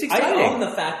fun. It's exciting. I own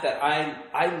the fact that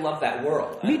I love that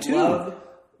world. Me too.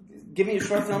 Give me a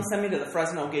short film, send me to the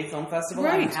Fresno Gay Film Festival.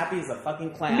 Right. I'm happy as a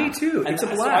fucking clown. Me too. It's a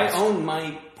blast. So I own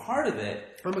my part of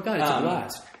it. Oh my God, it's a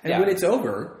blast. And when it's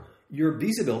over, your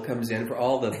visa bill comes in for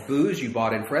all the booze you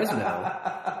bought in Fresno,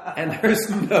 and there's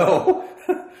no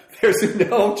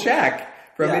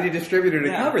check from any distributor to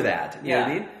cover that. You know what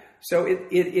I mean? So it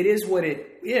is what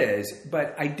it is,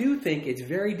 but I do think it's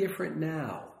very different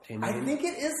now. I think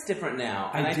it is different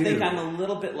now. And I think I'm a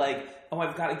little bit like,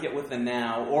 I've got to get with the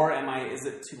now, or is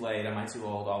it too late? Am I too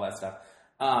old? All that stuff.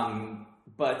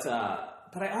 But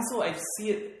I see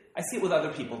it with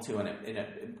other people too, and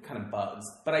it kind of bugs.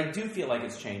 But I do feel like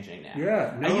it's changing now.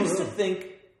 Yeah. I used to think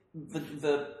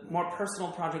the more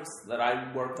personal projects that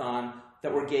I worked on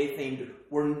that were gay themed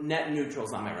were net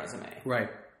neutrals on my resume. Right.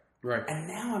 And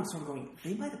now I'm sort of going,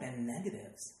 they might have been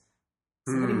negatives.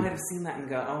 Somebody might have seen that and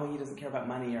go, oh, he doesn't care about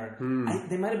money, or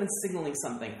they might have been signaling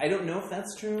something. I don't know if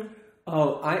that's true.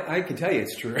 Oh, I can tell you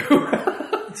it's true.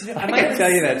 I might have tell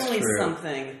you been that's signaling true.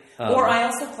 Something. Or I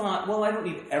also thought, well, I don't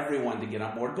need everyone to get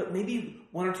on board, but maybe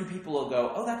one or two people will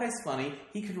go, oh, that guy's funny.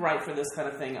 He could write for this kind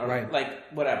of thing, or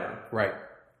like whatever. Right.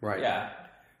 Yeah.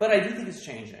 But I do think it's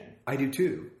changing. I do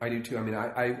too. I mean,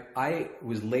 I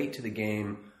was late to the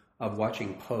game of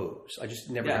watching Pose. I just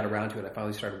never got around to it. I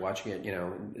finally started watching it,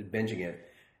 binging it,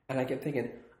 and I kept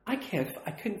thinking, I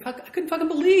couldn't fucking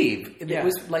believe it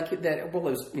was like that. Well,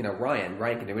 it was Ryan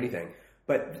can do anything,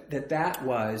 but that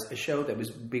was a show that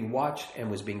was being watched and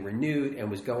was being renewed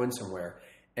and was going somewhere.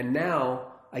 And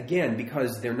now again,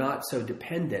 because they're not so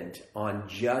dependent on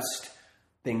just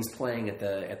things playing at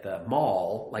the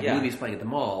mall, like movies playing at the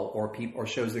mall, or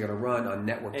shows they're going to run on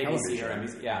network ABC television. Or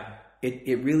NBC,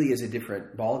 It really is a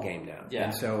different ball game now. Yeah.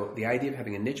 And so the idea of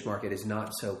having a niche market is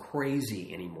not so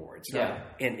crazy anymore. It's not.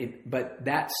 But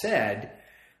that said,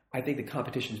 I think the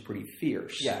competition is pretty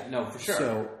fierce. Yeah, no, for sure.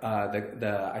 So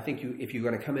I think if you're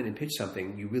going to come in and pitch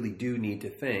something, you really do need to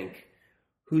think,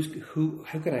 who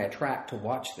can I attract to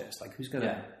watch this? Like who's going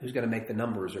to make the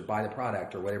numbers or buy the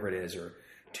product or whatever it is, or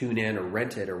tune in or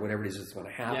rent it or whatever it is that's going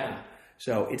to happen. Yeah.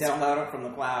 So it's download it from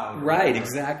the cloud. Right.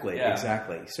 Exactly. Yeah.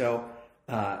 Exactly. So.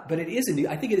 But it is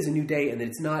I think it is a new day, and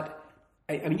it's not.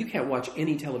 I mean, you can't watch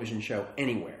any television show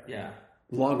anywhere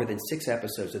longer than 6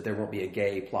 episodes that there won't be a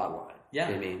gay plot line. Yeah,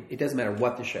 I mean, it doesn't matter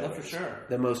what the show is. For sure.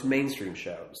 The most mainstream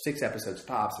show, 6 episodes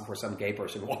tops before some gay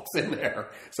person walks in there,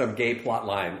 some gay plot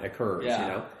line occurs.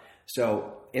 Yeah.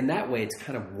 So in that way, it's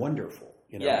kind of wonderful.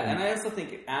 Yeah, and I also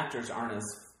think actors aren't as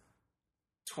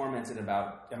tormented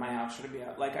about, am I out, should I be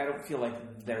out? Like, I don't feel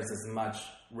like there's as much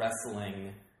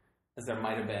wrestling as there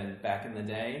might have been back in the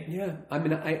day. Yeah. I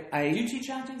mean, do you teach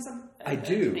acting? I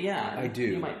do. Yeah. I do.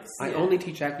 You might see it. only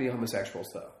teach acting to homosexuals,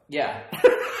 though. Yeah.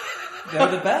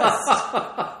 They're the best.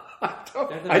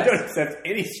 I don't accept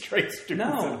any straight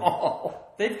students at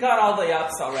all. They've got all the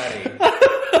ups already.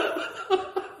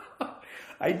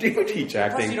 I do teach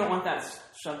acting. Plus, you don't want that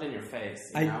shoved in your face.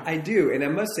 I do, and I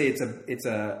must say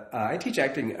I teach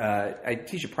acting. I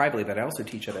teach it privately, but I also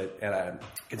teach at a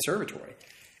conservatory.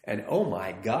 And oh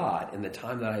my God, in the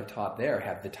time that I've taught there,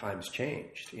 have the times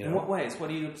changed? In what ways? What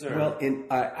do you observe?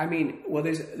 Well,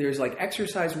 there's like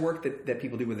exercise work that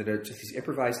people do with it, are just these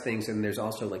improvised things, and there's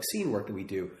also like scene work that we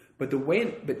do. But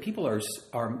people are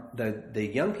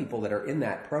the young people that are in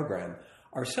that program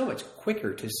are so much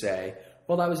quicker to say,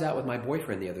 well, I was out with my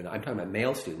boyfriend the other night. I'm talking about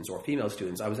male students or female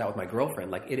students. I was out with my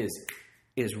girlfriend. Like it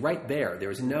is right there.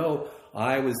 There is no,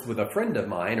 I was with a friend of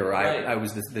mine, or I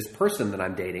was this person that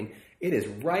I'm dating. It is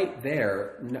right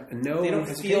there. No, they don't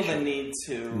hesitation. feel the need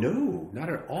to. No, not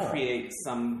at all. Create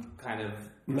some kind of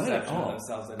Not at perception all. of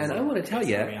themselves. And I want to tell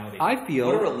you, I feel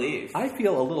what a relief. I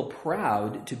feel a little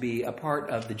proud to be a part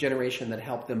of the generation that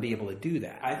helped them be able to do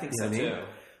that. I think so what I mean? too.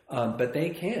 But they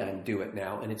can do it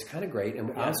now, and it's kind of great. And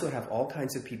we also have all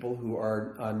kinds of people who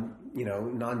are,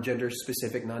 non-gender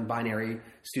specific, non-binary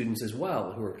students as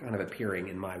well, who are kind of appearing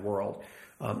in my world.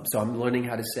 So I'm learning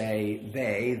how to say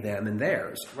they, them, and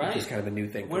theirs, which is kind of a new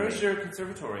thing for me. Where is your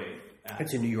conservatory at?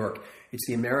 It's in New York. It's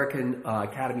the American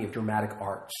Academy of Dramatic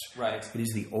Arts. Right. It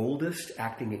is the oldest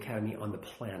acting academy on the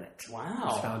planet. Wow. It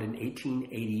was founded in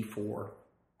 1884.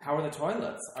 How are the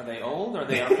toilets? Are they old? Are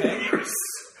they okay?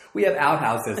 We have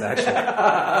outhouses, actually.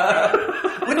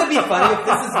 Wouldn't it be funny if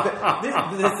this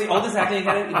is the oldest acting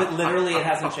academy, but literally it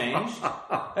hasn't changed?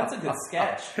 That's a good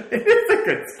sketch. It is a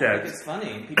good sketch. It's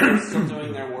funny. People are still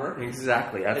doing their work.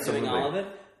 Exactly, absolutely. They're doing all of it.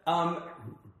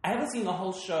 I haven't seen the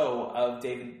whole show of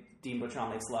David Dean Buttrell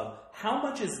Makes Love. How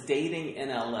much is dating in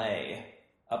LA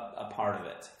a part of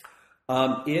it?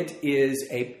 It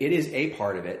is a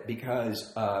part of it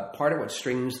because part of what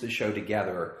strings the show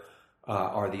together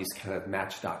are these kind of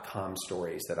Match.com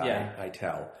stories that I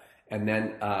tell. And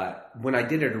then when I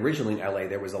did it originally in LA,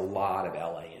 there was a lot of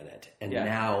LA in it. And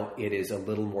now it is a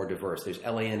little more diverse. There's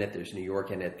LA in it. There's New York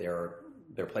in it. There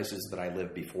are places that I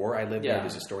lived before I lived there.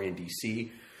 There's a story in DC.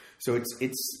 So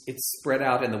it's spread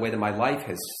out in the way that my life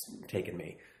has taken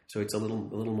me. So it's a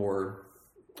little more,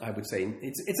 I would say,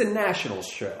 it's a national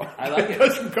show. I like it. It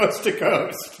goes from coast to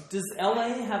coast. Does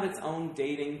LA have its own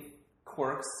dating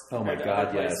quirks? Oh my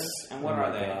God, yes. And what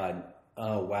are they? God.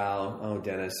 Oh wow. Oh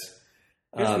Dennis.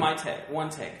 Here's my take. One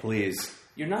take. Please.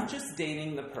 You're not just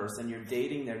dating the person, you're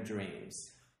dating their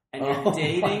dreams. And you're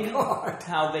dating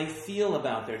how they feel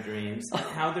about their dreams and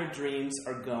how their dreams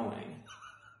are going.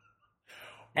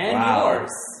 And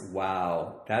yours.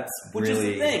 Wow. That's which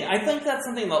really... is the thing. I think that's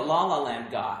something that La La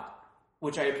Land got,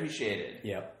 which I appreciated.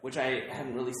 Yep. Which I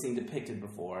hadn't really seen depicted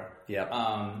before. Yep.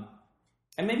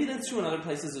 And maybe that's true in other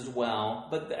places as well,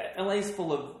 but LA is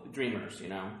full of dreamers, you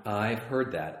know? I've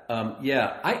heard that.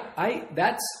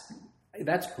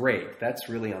 That's great. That's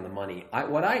really on the money.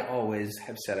 What I always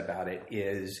have said about it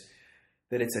is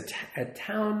that it's a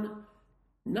town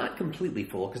not completely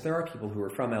full, because there are people who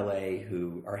are from LA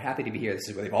who are happy to be here. This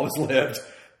is where they've always lived.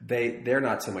 They're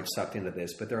not so much sucked into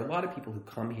this, but there are a lot of people who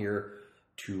come here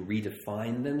to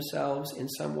redefine themselves in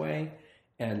some way,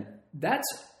 and that's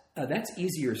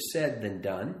easier said than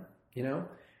done, you know?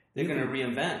 They're going to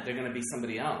reinvent. They're going to be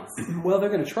somebody else. Well, they're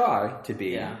going to try to be.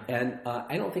 Yeah. And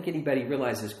I don't think anybody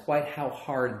realizes quite how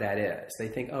hard that is. They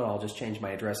think, oh, I'll just change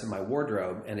my address and my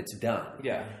wardrobe and it's done.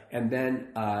 Yeah. And then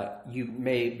you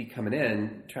may be coming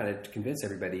in trying to convince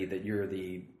everybody that you're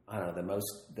the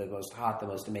most hot, the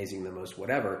most amazing, the most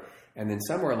whatever. And then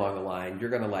somewhere along the line,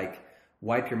 you're going to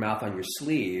wipe your mouth on your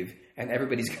sleeve and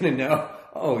everybody's going to know,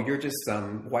 oh, you're just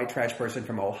some white trash person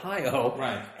from Ohio.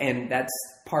 Right. And that's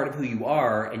part of who you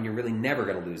are, and you're really never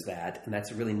going to lose that, and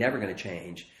that's really never going to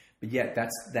change. But yet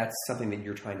that's something that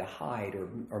you're trying to hide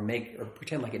or make or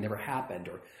pretend like it never happened.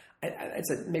 Or it's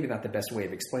maybe not the best way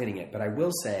of explaining it, but I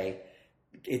will say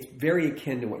it's very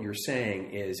akin to what you're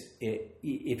saying is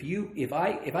if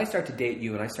I start to date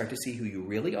you and I start to see who you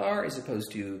really are as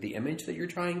opposed to the image that you're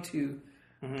trying to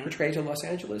portray to Los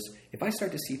Angeles, if I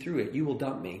start to see through it, you will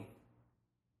dump me.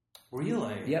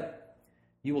 Really? Yep.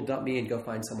 You will dump me and go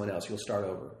find someone else. You'll start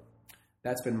over.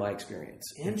 That's been my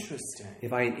experience. Interesting.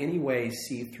 If I in any way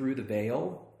see through the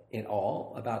veil at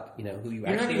all about who you you're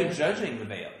actually not even judging the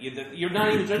veil. You're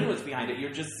not even judging what's behind it.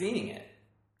 You're just seeing it.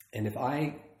 And if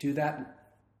I do that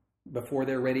before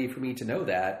they're ready for me to know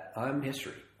that, I'm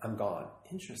history. I'm gone.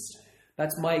 Interesting.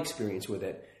 That's my experience with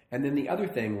it. And then the other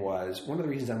thing was, one of the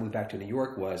reasons I moved back to New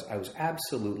York was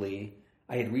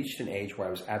I had reached an age where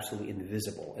I was absolutely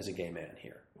invisible as a gay man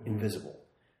here. Invisible.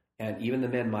 And even the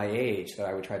men my age that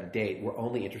I would try to date were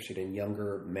only interested in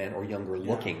younger men or younger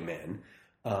looking men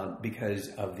because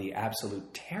of the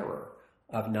absolute terror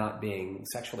of not being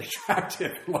sexually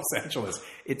attractive in Los Angeles.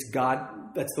 It's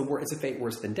a fate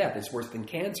worse than death. It's worse than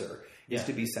cancer. Is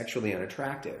to be sexually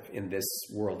unattractive in this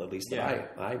world, at least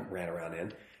that I ran around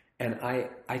in. And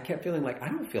I kept feeling like I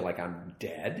don't feel like I'm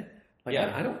dead.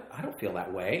 I don't feel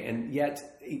that way. And yet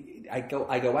I go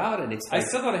out and it's like, I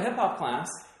still go to hip hop class.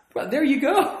 Well, there you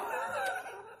go.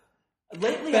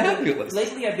 Lately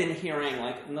I've been hearing,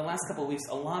 in the last couple of weeks,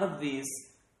 a lot of these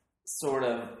sort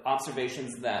of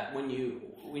observations that when you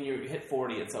hit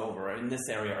 40, it's over in this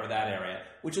area or that area,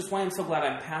 which is why I'm so glad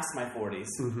I'm past my 40s.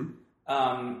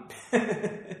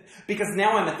 Because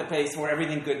now I'm at the place where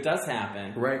everything good does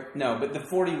happen. Right. No, but the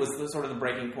 40 was sort of the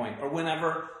breaking point. Or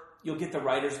whenever you'll get the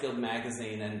Writers Guild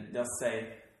magazine and they'll say,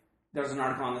 there was an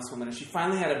article on this woman, and she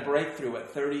finally had a breakthrough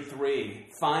at 33.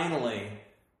 Finally.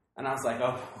 And I was like,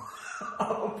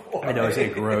 oh boy. I know, isn't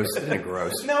it gross? Isn't it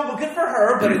gross? No, but good for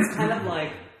her, but it's kind of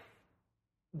like,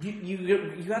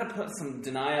 you got to put some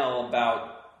denial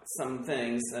about some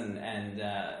things and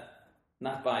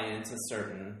not buy into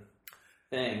certain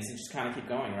things and just kind of keep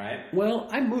going, right? Well,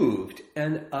 I moved,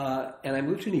 and I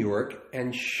moved to New York,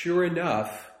 and sure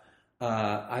enough,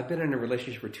 I've been in a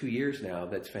relationship for 2 years now.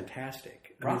 That's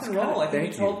fantastic. Rock and roll. I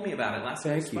think you told me about it last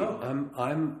time we spoke.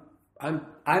 I'm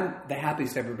the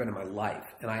happiest I've ever been in my life,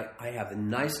 and I have the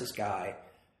nicest guy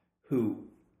who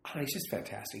he's just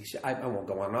fantastic. I won't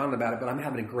go on and on about it, but I'm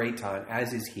having a great time,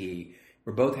 as is he.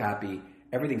 We're both happy.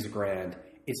 Everything's grand.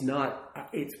 It's not.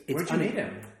 Where'd you meet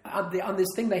him? On this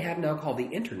thing they have now called the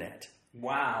internet.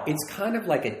 Wow. It's kind of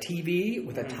like a TV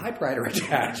with a typewriter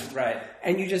attached. Right.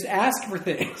 And you just ask for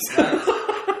things.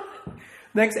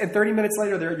 Right. And 30 minutes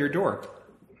later, they're at your door.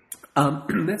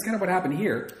 That's kind of what happened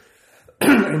here.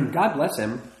 And God bless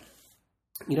him.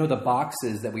 You know, the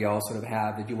boxes that we all sort of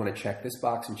have, that you want to check this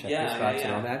box and check this box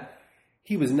and all that?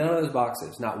 He was none of those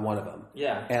boxes, not one of them.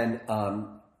 Yeah. And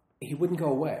he wouldn't go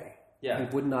away. Yeah.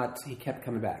 He would not, he kept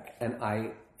coming back. And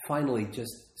I finally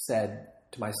just said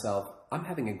to myself, I'm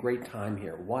having a great time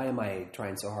here. Why am I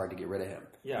trying so hard to get rid of him?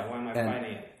 Yeah, why am I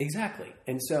fighting it? Exactly.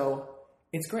 And so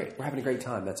it's great. We're having a great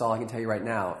time. That's all I can tell you right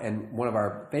now. And one of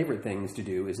our favorite things to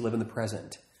do is live in the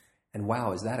present. And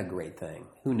wow, is that a great thing?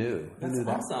 Who knew? That's Who knew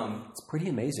awesome. That? It's pretty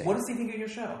amazing. What does he think of your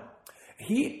show?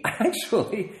 He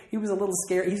was a little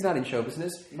scared. He's not in show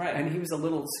business. Right. And he was a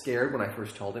little scared when I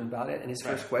first told him about it. And his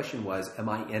first question was, am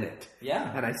I in it?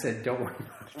 Yeah. And I said, don't worry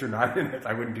about it. You're not in it.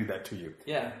 I wouldn't do that to you.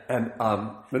 Yeah. And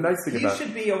the nice thing about... You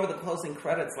should be over the closing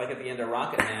credits, like at the end of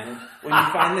Rocket Man, when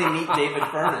you finally meet David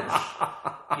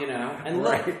Furnish. You know? And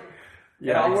look,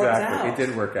 it all worked out. It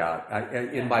did work out.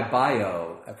 In my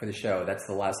bio for the show, that's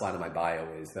the last line of my bio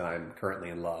is that I'm currently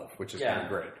in love, which is kind of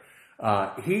great.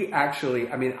 He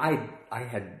actually, I mean, I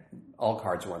had all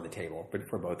cards were on the table, but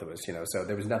for both of us, you know, so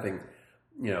there was nothing,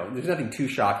 you know, there's nothing too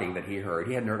shocking that he heard.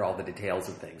 He hadn't heard all the details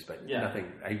of things, but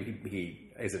nothing.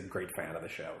 He is a great fan of the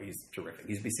show. He's terrific.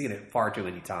 He's been seeing it far too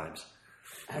many times.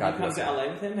 Have you come to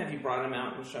LA with him? Have you brought him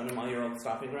out and shown him all your old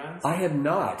stopping grounds? I have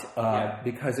not,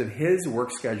 because of his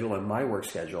work schedule and my work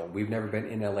schedule. We've never been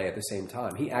in LA at the same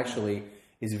time. He actually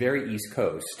is very East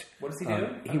Coast. What does he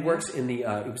do? He works in the,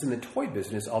 he was in the toy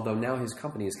business, although now his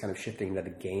company is kind of shifting to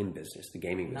the game business, the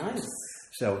gaming business. Nice.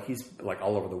 So he's like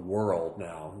all over the world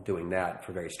now doing that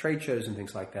for various trade shows and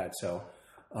things like that. So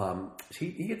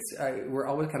he gets, we're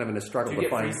always kind of in a struggle to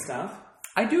find. Do you get free stuff?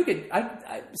 I do get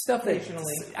stuff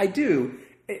that I do.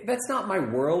 That's not my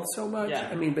world so much. Yeah.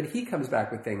 I mean, but he comes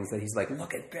back with things that he's like,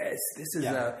 look at this. This is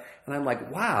and I'm like,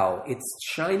 wow, it's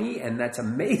shiny and that's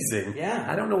amazing. Yeah.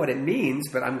 I don't know what it means,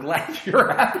 but I'm glad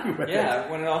you're happy with it. Yeah,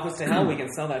 when it all goes to hell, we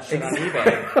can sell that shit on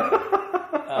eBay.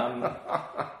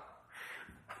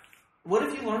 What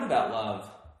have you learned about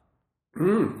love?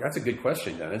 That's a good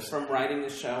question, Dennis. From writing the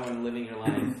show and living your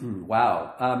life.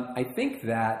 Wow. I think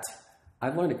that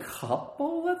I've learned a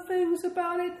couple of things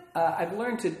about it. I've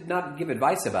learned to not give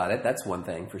advice about it. That's one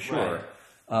thing for sure.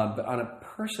 Right. But on a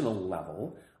personal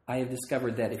level, I have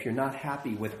discovered that if you're not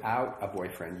happy without a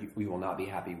boyfriend, we will not be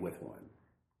happy with one.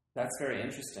 That's very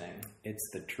interesting. It's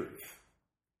the truth.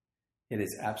 It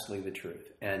is absolutely the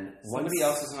truth. And somebody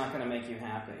else is not going to make you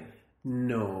happy.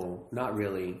 No, not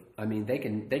really. I mean, they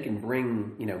can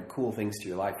bring, you know, cool things to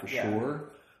your life for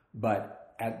sure,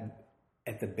 but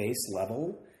at the base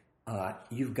level,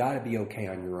 you've got to be okay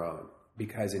on your own,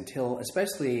 because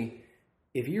especially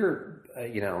if you're,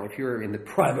 if you're in the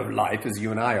prime of life as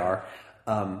you and I are,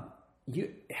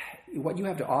 what you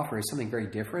have to offer is something very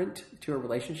different to a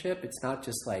relationship. It's not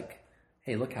just like,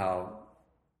 hey, look how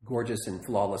gorgeous and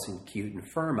flawless and cute and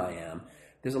firm I am.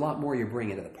 There's a lot more you're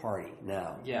bringing to the party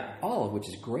now. Yeah. All of which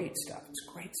is great stuff. It's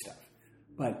great stuff.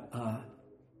 But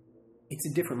it's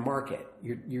a different market.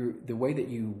 You're the way that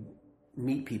you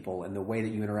meet people and the way that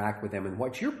you interact with them and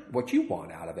what you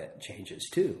want out of it changes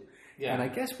too. Yeah. And I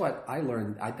guess what I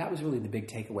learned, that was really the big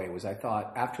takeaway, was I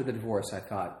thought, after the divorce, I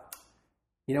thought,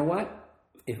 you know what?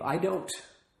 If I don't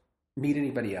meet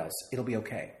anybody else, it'll be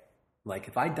okay. Like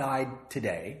if I died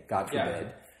today, God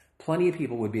forbid, plenty of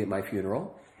people would be at my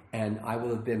funeral, and I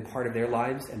would have been part of their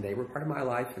lives, and they were part of my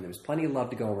life, and there was plenty of love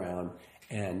to go around.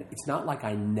 And it's not like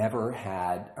I never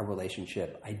had a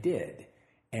relationship. I did.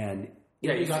 And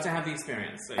you got to have the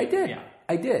experience. So I did. Yeah.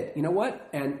 I did. You know what?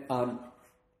 And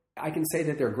I can say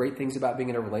that there are great things about being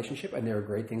in a relationship, and there are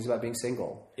great things about being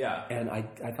single. Yeah. And I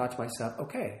thought to myself,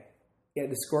 okay,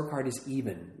 the scorecard is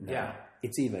even now. Yeah.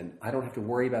 it's even. I don't have to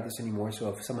worry about this anymore. So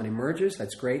if someone emerges,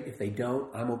 that's great. If they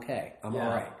don't, I'm okay. I'm all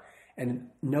right. And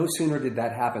no sooner did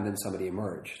that happen than somebody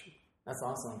emerged. That's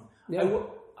awesome. Yeah.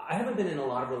 I haven't been in a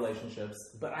lot of relationships,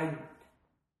 but I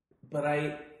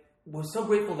was so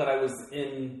grateful that I was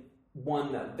in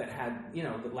one that had,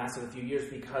 that lasted a few years,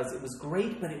 because it was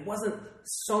great, but it wasn't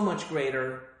so much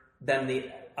greater than the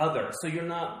other. So you're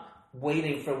not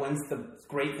waiting for when's the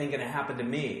great thing going to happen to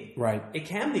me. Right. It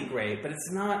can be great, but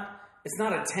it's not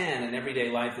a 10 and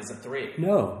everyday life is a 3.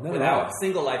 No, not at all.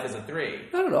 Single life is a 3.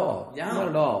 Not at all. Yeah. Not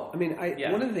at all. I mean,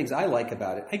 one of the things I like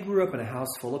about it, I grew up in a house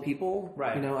full of people.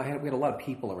 Right. We had a lot of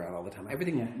people around all the time.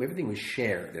 Everything was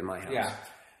shared in my house. Yeah.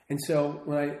 And so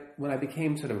when I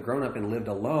became sort of a grown up and lived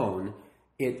alone,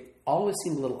 it always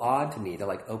seemed a little odd to me to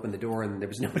like open the door and there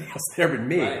was nobody else there but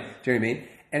me. Right. Do you know what I mean?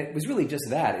 And it was really just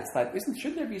that. It's like,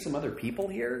 shouldn't there be some other people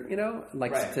here,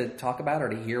 to talk about or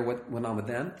to hear what went on with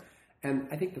them? And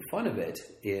I think the fun of it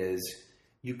is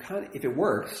if it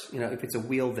works, if it's a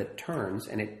wheel that turns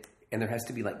and there has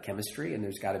to be like chemistry and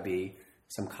there's got to be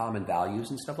some common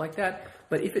values and stuff like that.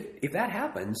 But if that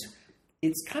happens,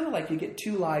 it's kind of like you get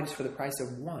 2 lives for the price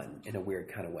of 1 in a weird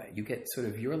kind of way. You get sort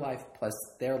of your life plus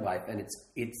their life, and it's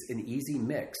an easy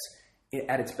mix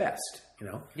at its best,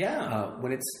 Yeah.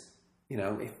 When it's,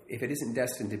 if it isn't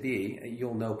destined to be,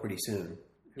 you'll know pretty soon.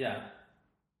 Yeah.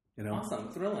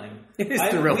 Awesome. Thrilling. It is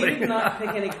thrilling. We did not pick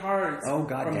any cards from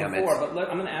before, but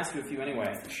I'm going to ask you a few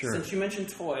anyway. Sure. Since you mentioned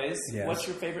toys, yes. What's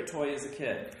your favorite toy as a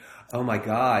kid? Oh my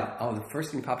God! Oh, the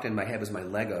first thing popped into my head was my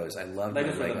Legos. I love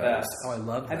Legos. My Legos. Are the best. Oh, I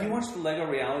love them. Have you watched the Lego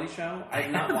reality show? I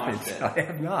have not watched it. I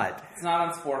have not. It's not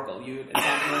on Sporkle. It's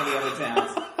on one of the other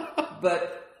channels.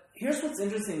 But here's what's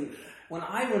interesting. When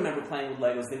I remember playing with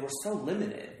Legos, they were so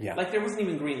limited. Yeah. Like, there wasn't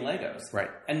even green Legos. Right.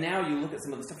 And now you look at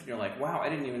some of the stuff and you're like, wow, I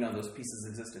didn't even know those pieces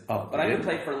existed. Oh, but I could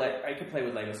play with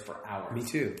Legos for hours. Me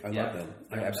too. I love them.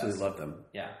 I absolutely love them.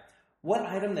 Yeah. What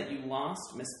item that you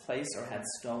lost, misplaced, or had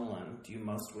stolen do you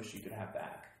most wish you could have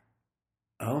back?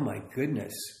 Oh my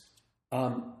goodness.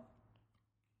 Wow.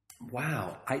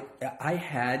 I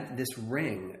had this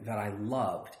ring that I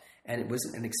loved, and it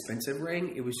wasn't an expensive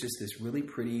ring. It was just this really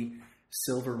pretty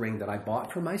silver ring that I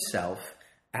bought for myself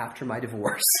after my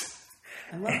divorce.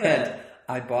 I love it.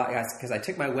 I bought, because I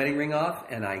took my wedding ring off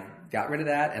and I got rid of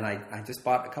that, and I just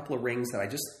bought a couple of rings that I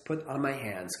just put on my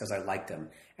hands because I liked them.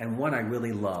 And one I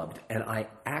really loved, and I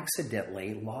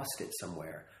accidentally lost it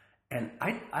somewhere. And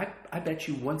I bet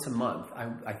you once a month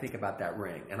I think about that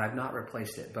ring, and I've not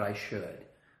replaced it, but I should.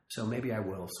 So maybe I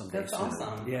will someday. That's soon.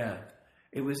 awesome. Yeah.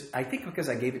 It was, I think, because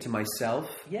I gave it to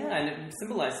myself. Yeah, and it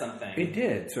symbolized something. It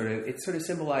did. It sort of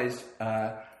symbolized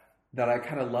that I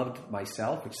kind of loved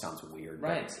myself, which sounds weird.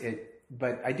 Right.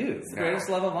 But I do. It's the greatest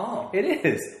love of all. It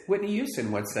is. Whitney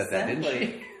Houston once said that, didn't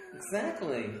she?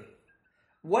 Exactly.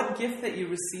 What gift that you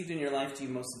received in your life do you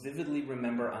most vividly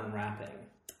remember unwrapping?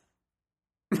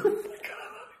 Oh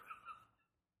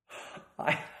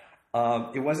my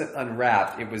God. It wasn't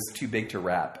unwrapped. It was too big to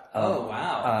wrap. Oh,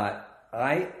 wow.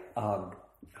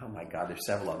 Oh my God, there's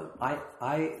several of them.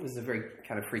 I was a very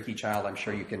kind of freaky child. I'm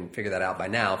sure you can figure that out by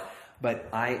now. But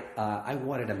I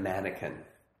wanted a mannequin.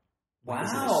 Wow. I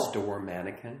was in a store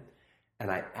mannequin,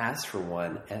 and I asked for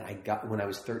one, and I got when I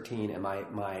was 13, and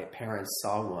my parents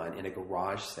saw one in a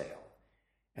garage sale,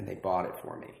 and they bought it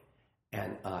for me,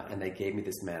 and they gave me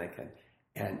this mannequin,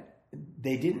 and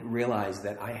they didn't realize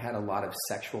that I had a lot of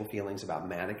sexual feelings about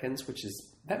mannequins,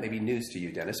 that may be news to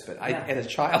you, Dennis, but as a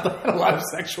child, I had a lot of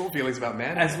sexual feelings about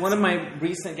mannequins. As one of my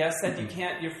recent guests said,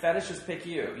 your fetishes pick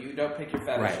you. You don't pick your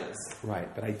fetishes.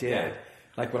 Right, but I did. Yeah.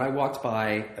 Like when I walked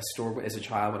by a store as a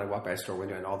child, when I walked by a store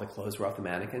window and all the clothes were off the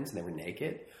mannequins and they were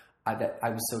naked, I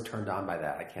was so turned on by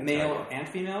that. I can't tell you. Male and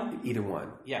female? Either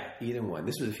one. Yeah. Either one.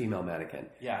 This was a female mannequin.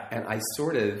 Yeah. And I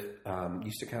sort of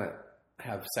used to kind of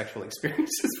have sexual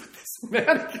experiences with this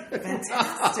mannequin.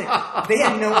 Fantastic. They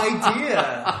had no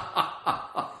idea.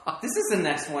 This is the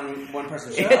next one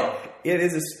person show. It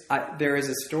is. There is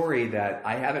a story that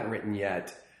I haven't written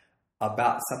yet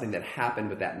about something that happened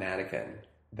with that mannequin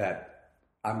that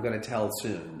I'm going to tell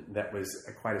soon. That was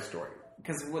quite a story.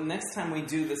 Because next time we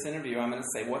do this interview, I'm going to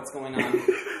say, what's going on?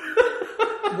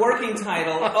 Working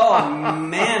title, Oh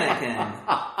Mannequin.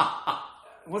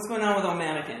 What's going on with Oh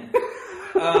Mannequin?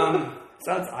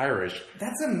 Sounds Irish.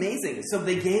 That's amazing. So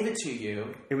they gave it to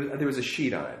you. There was a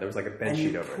sheet on it. There was like a bed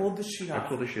sheet over it. And you pulled the sheet off. I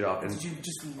pulled the sheet off. And did you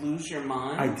just lose your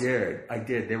mind? I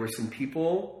did. There were some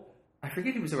people, I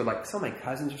forget who was over, like some of my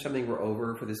cousins or something were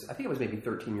over for this. I think I was maybe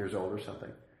 13 years old or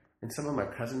something. And some of my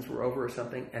cousins were over or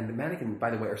something. And the mannequin, by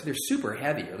the way, they're super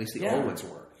heavy, or at least the old ones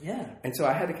were. Yeah. And so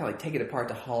I had to kind of like take it apart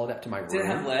to haul it up to my room. Did it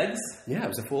have legs? Yeah, it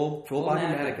was a full body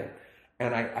mannequin.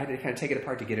 And I had to kind of take it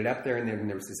apart to get it up there, and then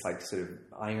there was this like sort of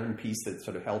iron piece that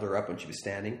sort of held her up when she was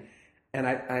standing. And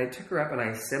I took her up and I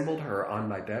assembled her on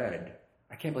my bed.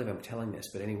 I can't believe I'm telling this,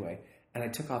 but anyway. And I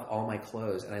took off all my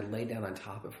clothes and I laid down on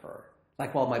top of her.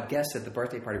 Like while my guests at the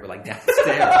birthday party were like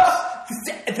downstairs.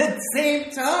 At the same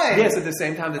time? Yes, at the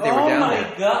same time that they were down there.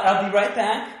 Oh my God, I'll be right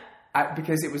back.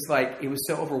 Because it was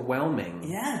so overwhelming.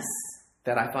 Yes.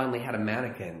 That I finally had a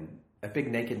mannequin, a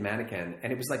big naked mannequin.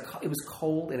 And it was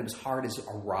cold and it was hard as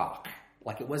a rock.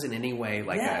 Like it wasn't any way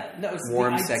like a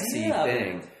warm, sexy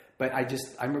thing. But I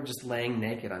remember just laying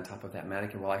naked on top of that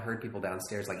mannequin while I heard people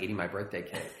downstairs like eating my birthday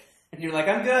cake. And you're like,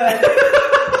 I'm good.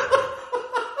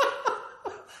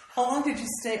 How long did you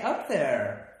stay up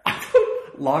there?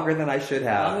 Longer than I should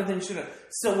have. Longer than you should have.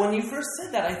 So when you first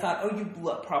said that, I thought, you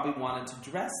probably wanted to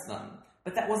dress them.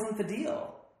 But that wasn't the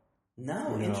deal.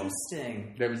 No,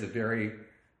 interesting. There was a very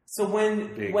So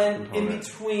when component. In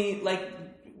between, like,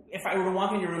 if I were to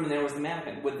walk in your room and there was the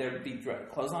mannequin, would there be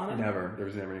clothes on it? Never. There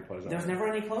was never any clothes on it. There was never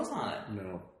any clothes on it?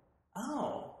 No.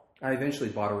 Oh. I eventually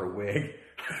bought her a wig.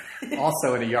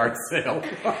 Also in a yard sale.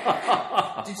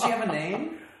 Did she have a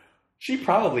name? She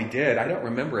probably did. I don't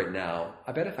remember it now.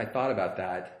 I bet if I thought about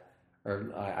that,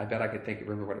 or I bet I could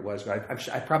remember what it was. But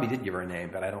I probably did give her a name,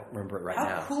 but I don't remember it now.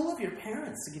 How cool of your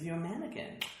parents to give you a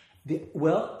mannequin.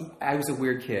 Well, I was a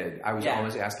weird kid. I was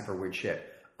always asking for weird shit.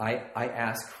 I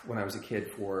asked when I was a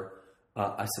kid for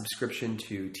a subscription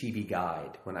to TV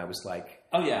Guide when I was like...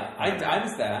 Oh, yeah. I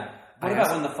was that. What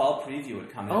about when the fall preview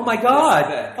would come in? Oh, my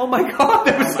God. Oh, my God.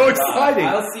 That was so exciting.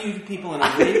 I'll see you people in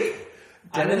a week.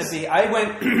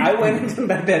 I went into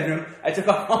my bedroom. I took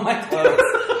off all my clothes.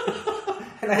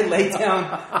 And I laid down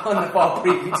on the fall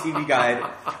preview TV Guide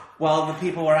while the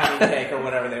people were having cake or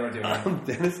whatever they were doing.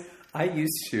 Dennis, I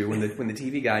used to, when the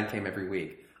TV Guide came every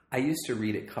week, I used to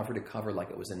read it cover to cover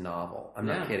like it was a novel. I'm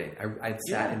not kidding. I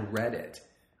sat and read it.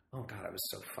 Oh, God, it was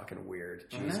so fucking weird.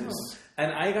 Jesus.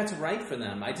 And I got to write for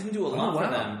them. I didn't do a lot for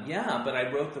them. Yeah, but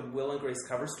I wrote the Will and Grace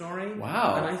cover story.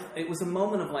 Wow. And it was a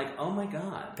moment of like, oh, my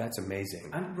God. That's amazing.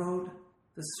 I wrote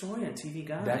the story on TV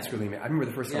Guide. That's really amazing. I remember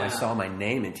the first time I saw my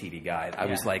name in TV Guide. I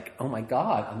was like, oh, my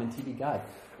God, I'm in TV Guide.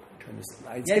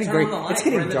 It's getting turn on the light. It's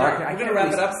getting dark. We're going to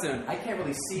wrap it up soon. I can't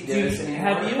really see this anymore.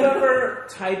 Have you ever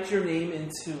typed your name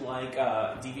into like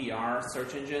a DVR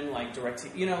search engine, like direct?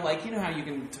 You know how you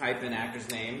can type an actor's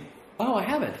name. Oh, I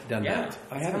haven't done that.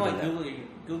 I haven't done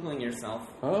that. Googling yourself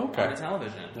on the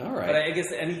television. All right. But I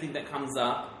guess anything that comes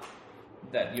up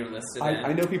that you're listed in.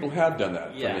 I know people have done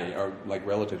that for me, or like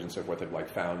relatives and so forth have like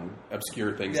found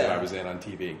obscure things that I was in on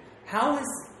TV. How has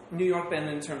New York been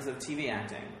in terms of TV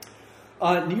acting?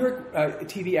 New York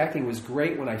TV acting was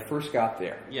great when I first got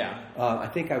there. Yeah. I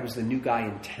think I was the new guy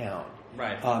in town.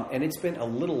 Right. And it's been a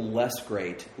little less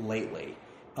great lately.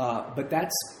 But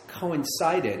that's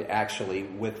coincided, actually,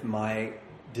 with my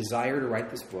desire to write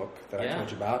this book that I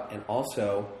told you about, and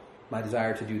also my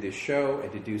desire to do this show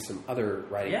and to do some other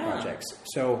writing projects.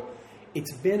 So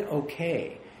it's been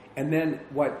okay. And then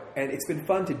and it's been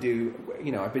fun to do,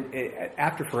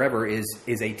 After Forever is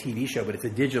a TV show, but it's a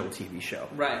digital TV show.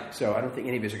 Right. So I don't think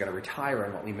any of us are going to retire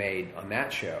on what we made on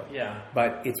that show. Yeah.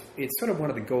 But it's sort of one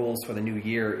of the goals for the new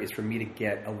year is for me to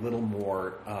get a little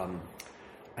more,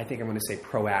 I think I'm going to say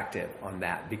proactive on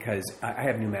that, because I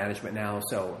have new management now,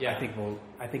 so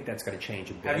I think that's going to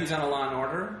change a bit. Have you done a Law and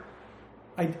Order?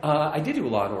 I did do a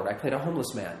Law and Order. I played a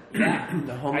homeless man. Yeah.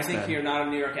 The homeless I think man. You're not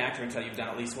a New York actor until you've done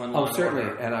at least one Law and Order. Oh,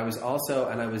 certainly. And I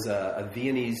was a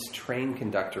Viennese train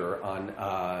conductor on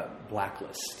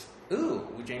Blacklist. Ooh,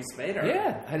 with James Spader.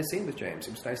 Yeah, I had a scene with James.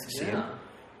 It was nice to see him.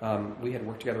 We had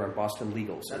worked together on Boston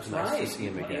Legal, so That's it was nice to see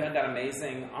him again. You had that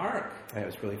amazing arc. Yeah, it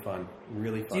was really fun.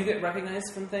 Really fun. Do you get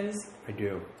recognized from things? I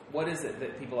do. What is it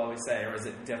that people always say, or is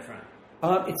it different?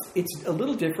 It's a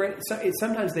little different.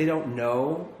 Sometimes they don't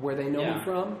know where they know me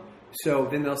from. So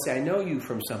then they'll say, I know you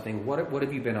from something. What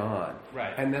have you been on?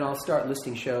 Right. And then I'll start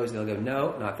listing shows, and they'll go,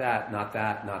 no, not that, not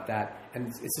that, not that. And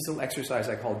it's this little exercise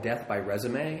I call death by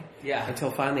resume. Yeah.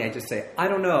 Until finally I just say, I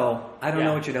don't know. I don't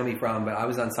know what you know me from, but I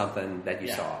was on something that you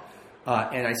saw.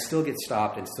 And I still get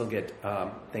stopped and still get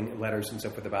letters and so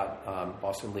forth about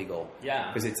Boston Legal.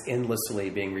 Yeah. Because it's endlessly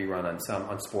being rerun on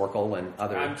Sporkle and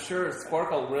other... I'm sure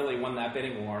Sporkle really won that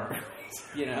bidding war,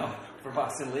 for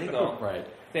Boston Legal. Right.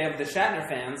 They have the Shatner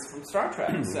fans from Star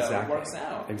Trek, so it works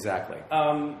out. Exactly.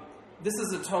 This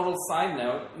is a total side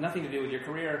note, nothing to do with your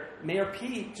career. Mayor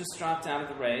Pete just dropped out of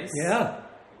the race. Yeah.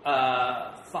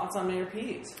 Thoughts on Mayor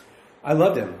Pete? I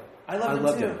loved him. I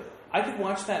loved him too. I could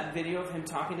watch that video of him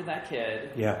talking to that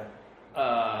kid. Yeah.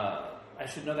 I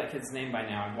should know that kid's name by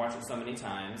now. I've watched it so many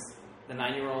times. The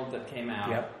 9-year-old that came out.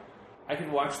 Yep. I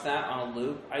could watch that on a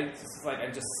loop. I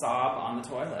just sob on the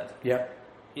toilet. Yep.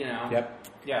 You know. Yep.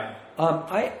 Yeah.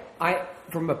 I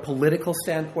from a political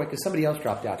standpoint, because somebody else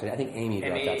dropped out today. I think Amy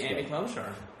dropped out today. Amy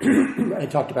Klobuchar. I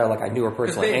talked about her like I knew her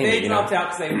personally. They dropped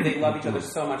out because they love each other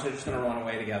so much they're just going to run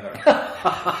away together.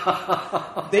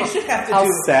 They should have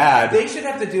to sad. They should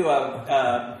have to do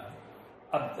a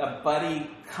buddy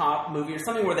cop movie or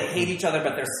something where they hate each other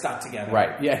but they're stuck together.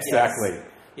 Right. Yeah. Exactly. Yes.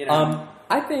 You know?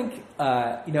 I think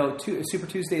Super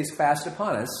Tuesday is fast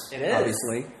upon us. It is,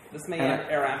 obviously. This may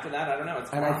air after that. I don't know.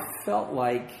 It's I felt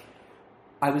like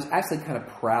I was actually kind of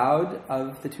proud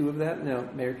of the two of them,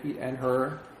 Mayor Pete and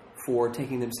her, for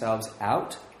taking themselves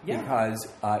out because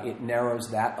it narrows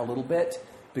that a little bit.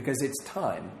 Because it's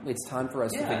time. It's time for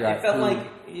us to figure out. It felt like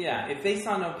if they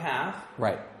saw no path,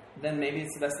 right, then maybe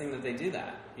it's the best thing that they do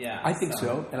that. Yeah, I think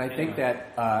so, and I think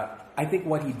that I think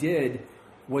what he did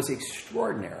was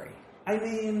extraordinary. I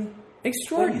mean,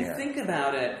 extraordinary. When you think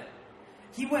about it,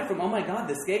 he went from, oh my God,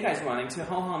 this gay guy's running, to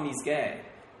ho hum, he's gay.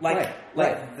 Like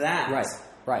that.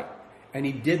 Right. And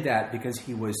he did that because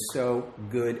he was so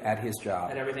good at his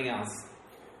job. And everything else.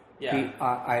 Yeah.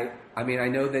 I mean, I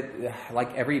know that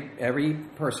like every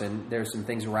person, there's some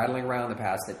things rattling around the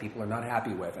past that people are not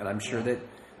happy with. And I'm sure that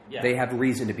they have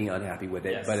reason to be unhappy with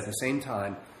it. Yes. But at the same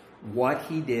time, what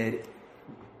he did,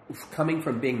 coming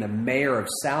from being the mayor of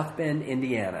South Bend,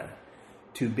 Indiana,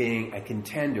 to being a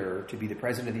contender to be the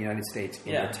president of the United States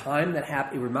in the time that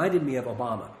happened, it reminded me of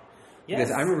Obama. Yes.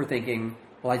 Because I remember thinking,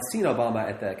 well, I'd seen Obama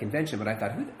at the convention, but I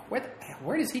thought,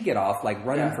 where does he get off like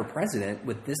running for president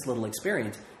with this little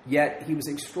experience? Yet he was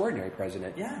an extraordinary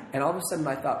president. Yeah. And all of a sudden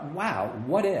I thought, wow,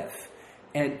 what if?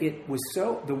 And it was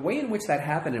so, the way in which that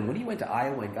happened, and when he went to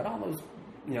Iowa and got all those,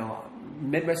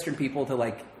 Midwestern people to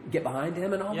like get behind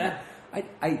him and all that.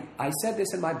 I said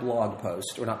this in my blog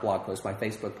post, or not blog post, my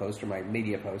Facebook post or my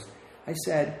media post. I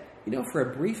said, for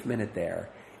a brief minute there,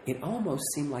 it almost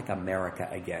seemed like America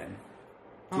again.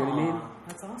 Do you know what I mean?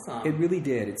 That's awesome. It really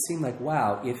did. It seemed like,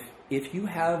 wow, if you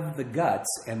have the guts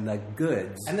and the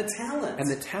goods. And the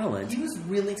talent. He was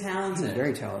really talented. He was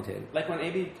very talented. Like when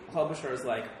Amy Klobuchar was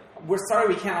like, we're sorry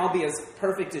we can't all be as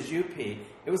perfect as you, Pete.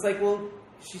 It was like, well,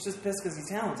 she's just pissed because he's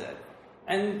talented.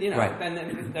 And, and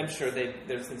then I'm sure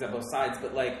there's things on both sides,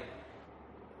 but like,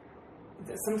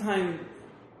 sometimes,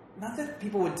 not that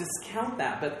people would discount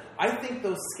that, but I think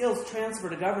those skills transfer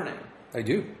to governing. I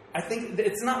do. I think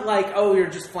it's not like, oh, you're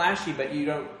just flashy, but you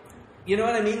don't, you know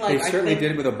what I mean? Like, they certainly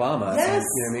did with Obama. Yes.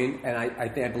 You know what I mean? And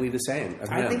I believe the same of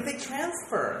him. I think they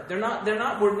transfer. We're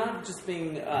not just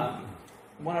being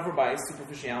won over by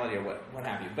superficiality or what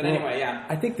have you. But anyway, yeah.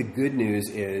 I think the good news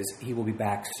is he will be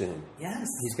back soon. Yes.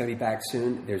 He's going to be back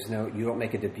soon. You don't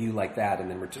make a debut like that and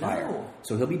then retire. No.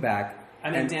 So he'll be back. I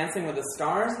mean, Dancing with the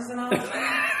Stars is an option.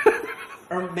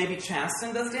 Or maybe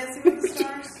Chasten does Dancing with the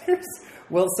Stars.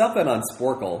 Well, something on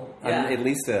Sporkle. Yeah. At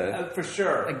least for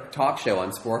sure. A talk show on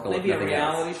Sporkle. Maybe a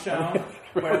reality show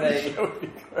where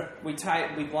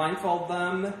we blindfold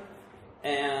them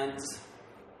and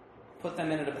put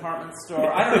them in a department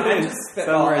store. I don't know. I just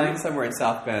somewhere in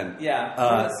South Bend. Yeah,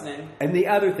 I'm listening. And the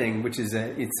other thing, which is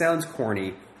it sounds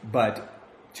corny, but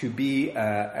to be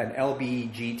an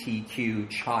LGBTQ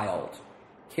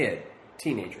kid,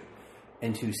 teenager,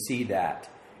 and to see that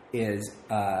is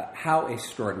how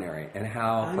extraordinary and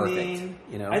how perfect.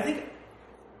 I think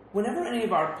whenever any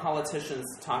of our politicians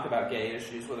talk about gay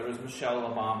issues, whether it was Michelle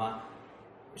Obama,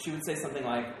 she would say something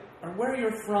like, or where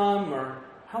you're from, or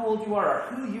how old you are, or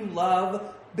who you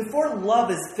love. Before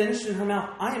love is finished in her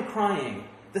mouth, I am crying.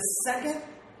 The second,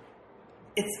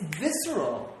 it's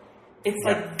visceral. It's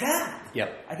like that.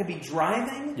 Yep. I could be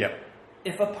driving. Yep.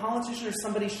 If a politician or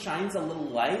somebody shines a little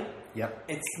light,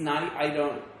 it's not,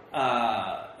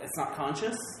 it's not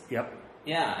conscious. Yep.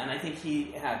 Yeah, and I think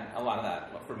he had a lot of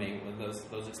that for me with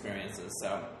those experiences.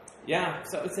 So, yeah,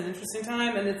 so it's an interesting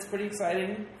time, and it's pretty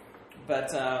exciting.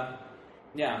 But, so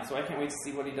I can't wait to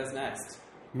see what he does next.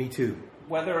 Me too.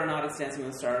 Whether or not it's Dancing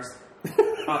with the Stars,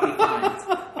 I'll be fine.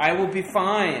 I will be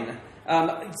fine.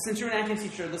 Since you're an acting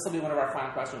teacher, this will be one of our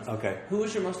final questions. Okay. Who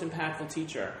was your most impactful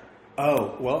teacher?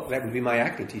 Oh, well, that would be my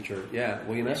acting teacher. Yeah,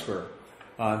 William Esper,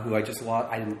 who I just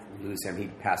lost. I didn't lose him. He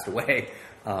passed away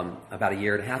about a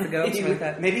year and a half ago.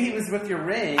 Maybe he was with your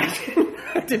ring.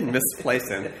 I didn't misplace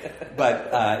him.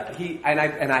 But I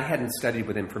hadn't studied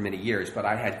with him for many years, but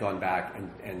I had gone back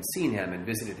and seen him and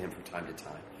visited him from time to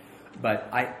time. But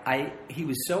he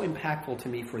was so impactful to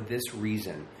me for this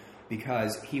reason,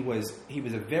 because he was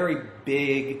a very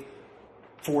big,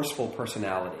 forceful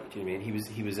personality. Do you know what I mean?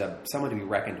 He was someone to be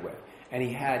reckoned with, and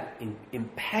he had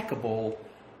impeccable,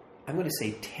 I'm going to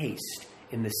say, taste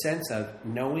in the sense of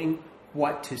knowing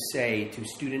what to say to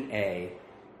student A,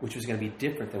 which was going to be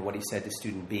different than what he said to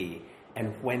student B,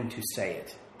 and when to say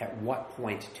it, at what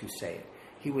point to say it.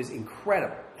 He was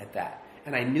incredible at that.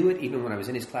 And I knew it even when I was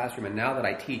in his classroom, and now that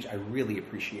I teach, I really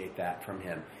appreciate that from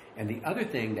him. And the other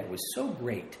thing that was so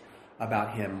great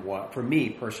about him, for me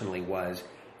personally, was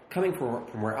coming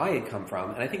from where I had come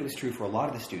from, and I think it was true for a lot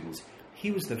of the students,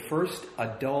 he was the first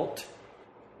adult,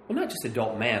 well, not just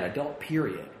adult man, adult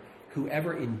period, who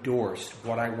ever endorsed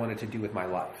what I wanted to do with my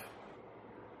life.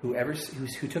 Who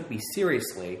took me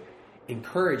seriously,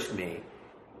 encouraged me,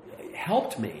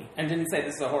 helped me. And didn't say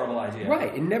this is a horrible idea.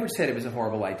 Right. And never said it was a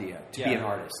horrible idea to be an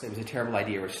artist. It was a terrible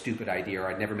idea or a stupid idea or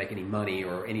I'd never make any money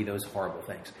or any of those horrible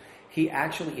things. He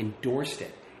actually endorsed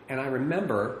it. And I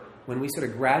remember when we sort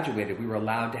of graduated, we were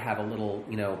allowed to have a little,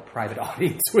 private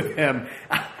audience with him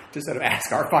to sort of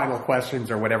ask our final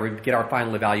questions or whatever, get our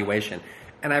final evaluation.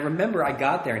 And I remember I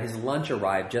got there and his lunch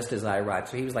arrived just as I arrived.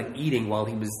 So he was like eating while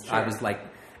he was, I was like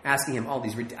asking him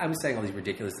I was saying all these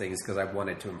ridiculous things because I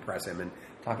wanted to impress him and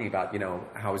talking about,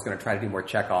 how I was going to try to do more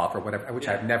Chekhov or whatever, which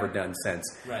I've never done since.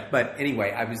 Right. But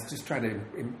anyway, I was just trying to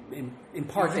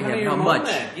impart to him how much,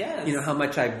 how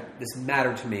much this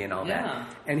mattered to me and all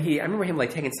that. And I remember him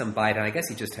like taking some bite, and I guess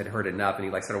he just had heard enough, and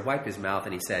he like sort of wiped his mouth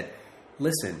and he said,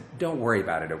 "Listen, don't worry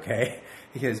about it, okay?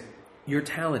 Because you're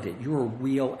talented. You're a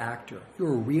real actor.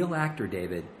 You're a real actor,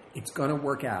 David. It's going to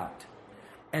work out."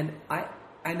 And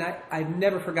I've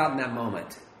never forgotten that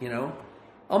moment,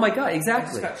 Oh my God,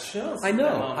 exactly. I just got chills. I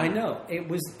know. I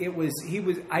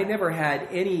never had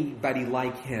anybody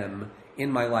like him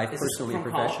in my life, personally and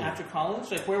professionally. After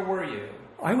college? Like, where were you?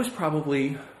 I was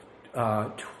probably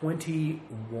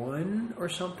 21 or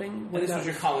something. And this was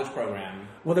your college program?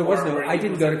 Well, there was I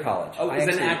didn't go to college. Oh, it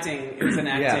was an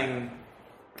acting...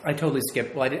 I totally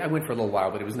skipped. Well, I went for a little while,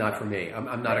 but it was not for me.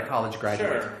 I'm not a college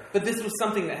graduate. Sure. But this was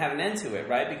something that had an end to it,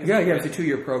 right? Because it was a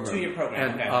 2-year program. 2-year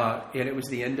program, and it was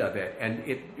the end of it. And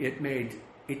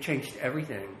it changed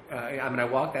everything. I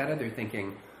walked out of there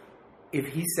thinking, if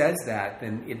he says that,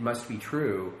 then it must be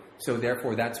true. So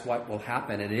therefore, that's what will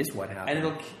happen, and it is what happened. And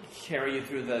it'll carry you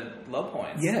through the low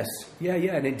points. Yes. Yeah,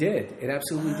 and it did. It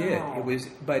absolutely did. It was,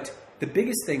 but the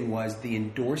biggest thing was the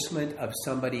endorsement of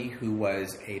somebody who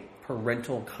was a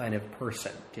parental kind of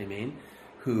person. Do you mean?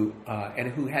 Who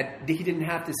he didn't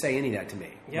have to say any of that to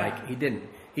me. Yeah. Like he didn't.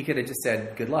 He could have just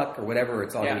said good luck or whatever.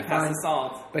 It's all going to be pass fine. the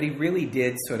salt. But he really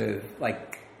did sort of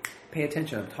like pay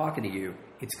attention. I'm talking to you.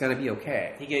 It's going to be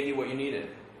okay. He gave you what you needed,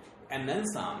 and then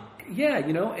some. Yeah,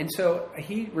 and so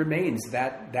he remains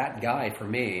that guy for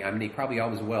me. I mean, he probably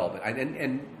always will. But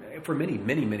and for many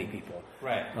people.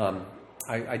 Right.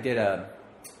 I did a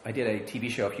TV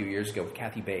show a few years ago with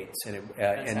Kathy Bates, and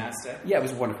fantastic. It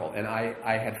was wonderful. And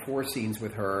I had 4 scenes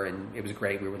with her, and it was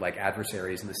great. We were like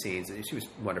adversaries in the scenes, and she was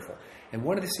wonderful. And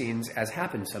one of the scenes, as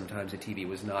happens sometimes at TV,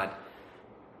 was not.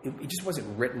 It just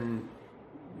wasn't written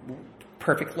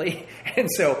perfectly,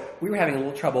 and so we were having a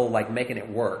little trouble like making it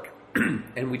work.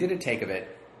 And we did a take of it,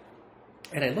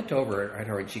 and I looked over at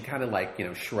her, and she kind of like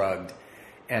shrugged.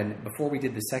 And before we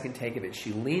did the second take of it,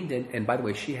 she leaned in. And by the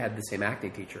way, she had the same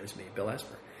acting teacher as me, Bill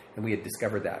Esper. And we had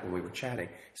discovered that when we were chatting.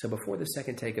 So before the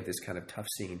second take of this kind of tough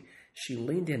scene, she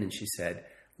leaned in and she said,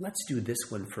 "Let's do this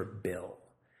one for Bill."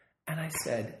 And I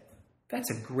said,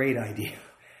 "That's a great idea."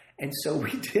 And so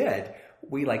we did.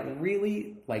 We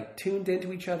really tuned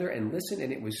into each other and listened,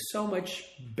 and it was so much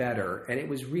better. And it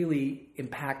was really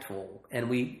impactful. And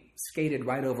we skated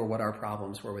right over what our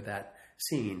problems were with that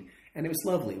scene. And it was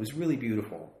lovely. It was really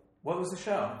beautiful. What was the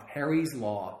show? Harry's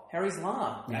Law. Harry's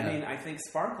Law. Yeah. I mean, I think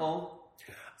Sporkle.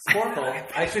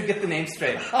 I should get the name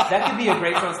straight. That could be a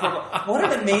great show, Sporkle. What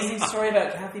an amazing story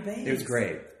about Kathy Bates. It was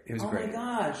great. Oh my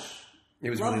gosh. It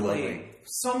was really lovely.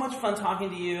 So much fun talking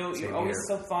to you. Same You're always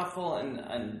here. so thoughtful,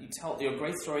 and you're a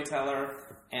great storyteller,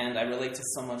 and I relate to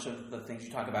so much of the things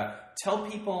you talk about. Tell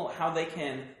people how they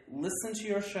can listen to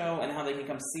your show and how they can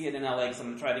come see it in LA, because I'm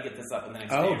going to try to get this up in the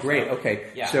next day. Oh, great. So.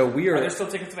 Okay. Yeah. So are there still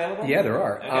tickets available? Yeah, there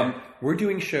are. Okay. We're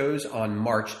doing shows on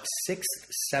March 6th,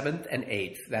 7th, and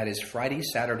 8th. That is Friday,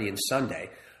 Saturday, and Sunday.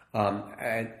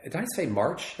 Did I say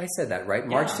March? I said that, right?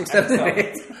 March 6th, 7th, and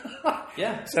 8th.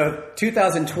 Yeah. So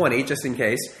 2020, just in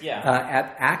case. Yeah.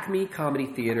 At Acme Comedy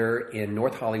Theater in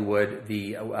North Hollywood.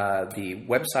 The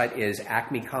website is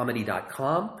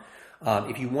acmecomedy.com.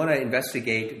 If you want to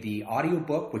investigate the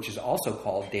audiobook, which is also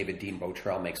called David Dean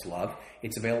Botrell Makes Love,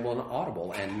 it's available on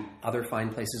Audible and other fine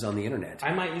places on the internet.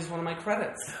 I might use one of my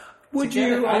credits. Would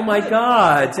you? Oh my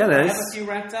God, Dennis! I have a few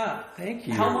racked up. Thank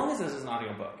you. How long is this as an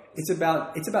audiobook? It's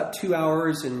about 2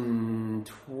 hours and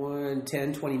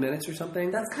 20 minutes or something.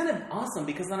 That's kind of awesome,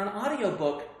 because on an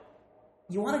audiobook,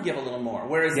 you want to give a little more.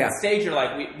 Whereas on stage, you're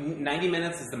like, 90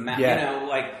 minutes is the max. Yeah. You know,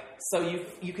 like, so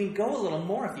you can go a little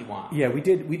more if you want. Yeah, we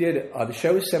did. The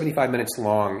show is 75 minutes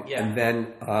long, and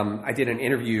then I did an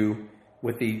interview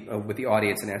with the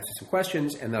audience and answered some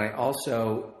questions, and then I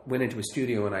also went into a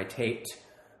studio and I taped,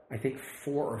 I think,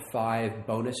 4 or 5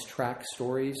 bonus track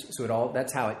stories. So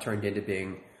that's how it turned into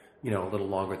being, a little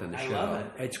longer than the show. I love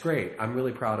it. It's great. I'm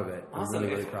really proud of it. Awesome. I'm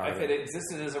really proud of it. If it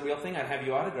existed as a real thing, I'd have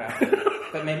you autograph it.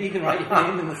 But maybe you can write your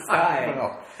name in the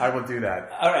sky. I will do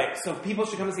that. All right, so people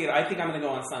should come and see it. I think I'm going to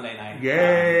go on Sunday night.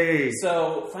 Yay!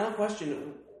 So, final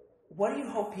question. What do you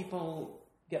hope people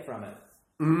get from it?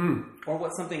 Or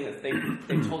what's something that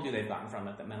they've told you they've gotten from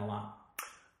it that meant a lot?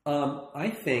 I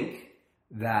think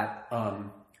that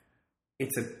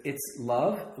it's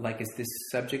love, like it's this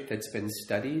subject that's been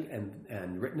studied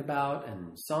and written about,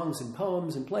 and songs and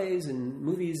poems and plays and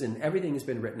movies and everything has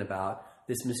been written about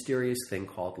this mysterious thing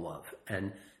called love.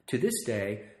 And to this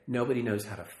day, nobody knows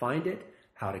how to find it,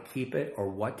 how to keep it, or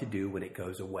what to do when it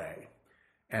goes away.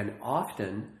 And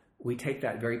often we take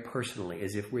that very personally,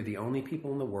 as if we're the only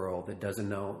people in the world that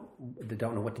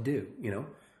don't know what to do,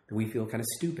 We feel kind of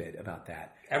stupid about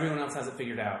that. Everyone else has it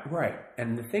figured out. Right.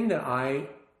 And the thing that I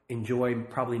enjoy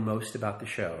probably most about the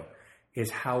show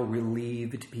is how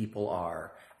relieved people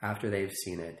are after they've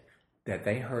seen it, that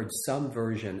they heard some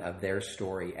version of their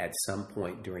story at some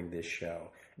point during this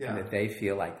show. Yeah. And that they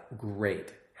feel like,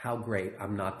 how great,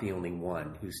 I'm not the only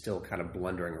one who's still kind of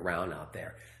blundering around out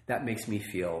there. That makes me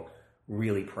feel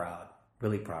really proud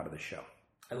of the show.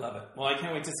 I love it. Well, I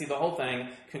can't wait to see the whole thing.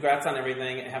 Congrats on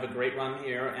everything. Have a great run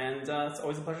here, and it's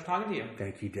always a pleasure talking to you.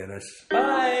 Thank you, Dennis.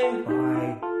 Bye.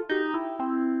 Bye.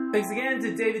 Thanks again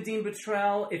to David Dean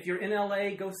Bottrell. If you're in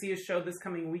LA, go see his show this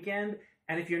coming weekend.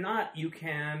 And if you're not, you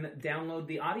can download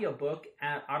the audiobook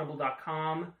at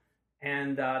audible.com.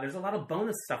 And there's a lot of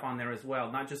bonus stuff on there as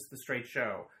well, not just the straight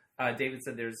show. David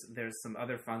said there's some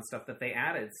other fun stuff that they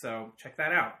added, so check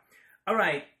that out. All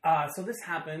right, so this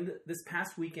happened. This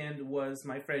past weekend was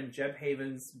my friend Jeb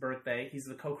Haven's birthday. He's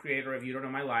the co-creator of You Don't Know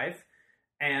My Life.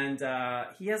 And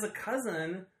he has a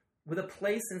cousin with a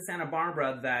place in Santa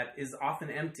Barbara that is often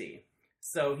empty.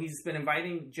 So he's been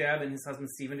inviting Jeb and his husband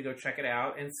Steven to go check it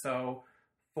out. And so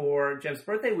for Jeb's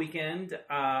birthday weekend,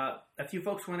 a few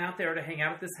folks went out there to hang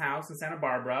out at this house in Santa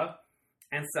Barbara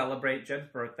and celebrate Jeb's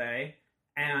birthday.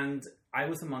 And I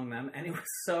was among them, and it was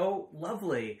so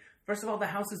lovely. First of all, the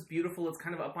house is beautiful. It's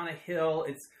kind of up on a hill.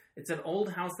 It's an old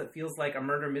house that feels like a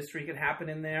murder mystery could happen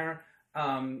in there.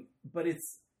 But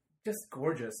it's just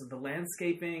gorgeous. The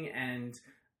landscaping, and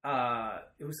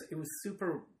it was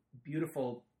super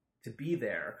beautiful to be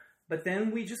there. But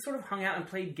then we just sort of hung out and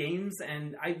played games,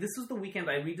 and this was the weekend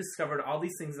I rediscovered all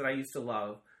these things that I used to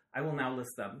love. I will now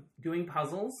list them. Doing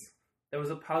puzzles. There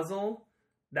was a puzzle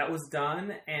that was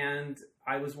done, and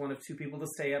I was one of 2 people to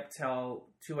stay up till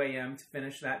 2 a.m. to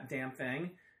finish that damn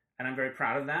thing, and I'm very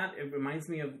proud of that. It reminds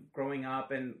me of growing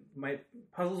up, and my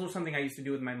puzzles were something I used to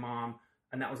do with my mom,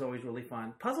 and that was always really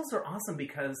fun. Puzzles are awesome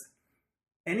because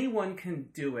anyone can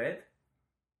do it.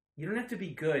 You don't have to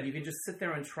be good. You can just sit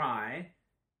there and try,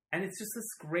 and it's just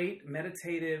this great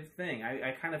meditative thing.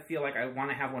 I kind of feel like I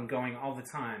want to have one going all the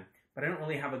time, but I don't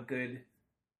really have a good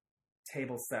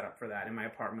table set up for that in my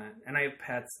apartment. And I have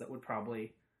pets that would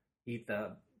probably eat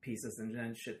the pieces and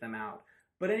then shit them out.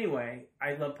 But anyway,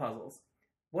 I love puzzles.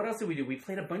 What else did we do? We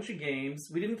played a bunch of games.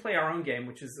 We didn't play our own game,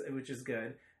 which is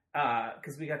good,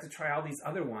 because we got to try all these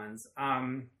other ones.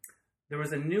 There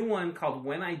was a new one called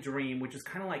When I Dream, which is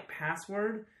kind of like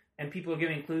Password, and people are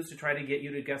giving clues to try to get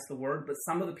you to guess the word, but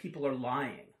some of the people are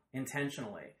lying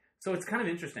intentionally. So it's kind of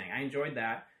interesting. I enjoyed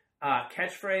that.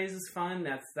 Catchphrase is fun.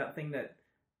 That's that thing that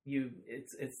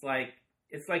it's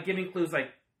like giving clues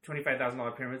like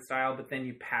 $25,000 pyramid style, but then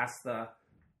you pass the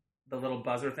little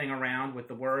buzzer thing around with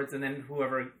the words, and then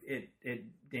whoever it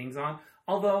dings on.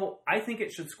 Although I think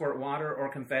it should squirt water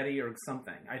or confetti or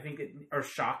something. Or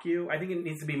shock you. I think it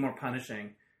needs to be more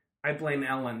punishing. I blame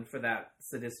Ellen for that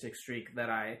sadistic streak that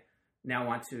I now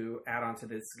want to add onto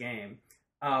this game.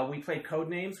 We played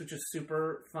Codenames, which is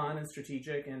super fun and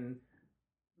strategic, and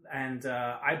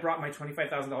I brought my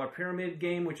 $25,000 pyramid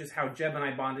game, which is how Jeb and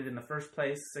I bonded in the first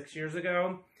place 6 years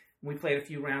ago. We played a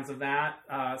few rounds of that.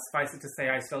 Suffice it to say,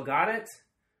 I still got it.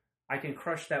 I can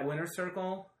crush that winner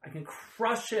circle. I can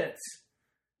crush it.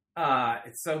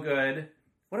 It's so good.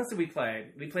 What else did we play?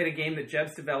 We played a game that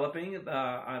Jeb's developing,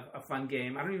 a fun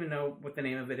game. I don't even know what the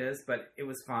name of it is, but it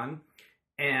was fun.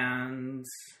 And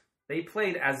they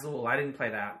played Azul. I didn't play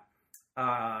that.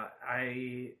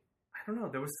 I don't know.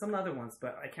 There was some other ones,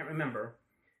 but I can't remember.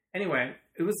 Anyway,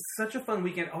 it was such a fun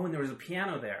weekend. Oh, and there was a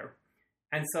piano there.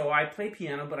 And so I play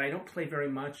piano, but I don't play very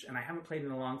much, and I haven't played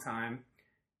in a long time.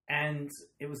 And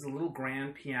it was a little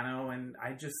grand piano, and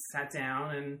I just sat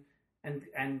down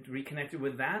and reconnected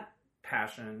with that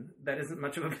passion. That isn't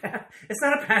much of a it's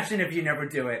not a passion if you never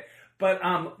do it. But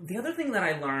the other thing that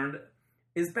I learned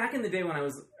is back in the day when I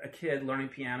was a kid learning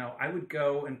piano, I would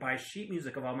go and buy sheet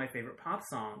music of all my favorite pop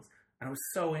songs, and I was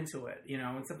so into it,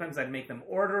 and sometimes I'd make them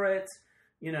order it,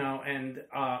 and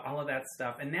all of that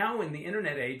stuff. And now in the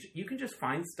internet age, you can just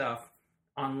find stuff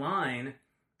online.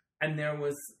 And there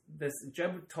was this,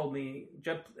 Jeb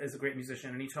is a great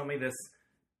musician, and he told me this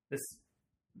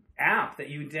app that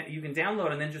you can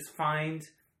download and then just find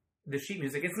the sheet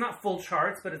music. It's not full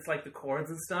charts, but it's like the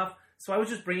chords and stuff. So I was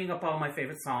just bringing up all my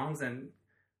favorite songs and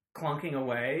clunking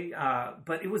away.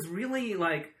 But it was really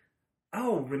like,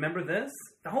 oh, remember this?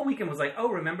 The whole weekend was like, oh,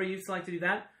 remember you used to like to do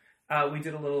that? We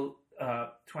did a little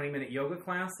 20-minute yoga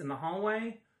class in the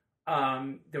hallway.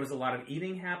 There was a lot of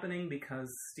eating happening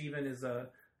because Stephen is a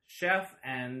chef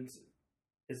and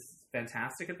is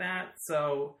fantastic at that.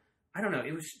 So I don't know,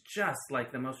 it was just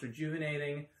like the most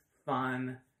rejuvenating,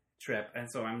 fun trip, and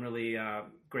so I'm really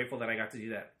grateful that I got to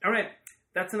do that. All right,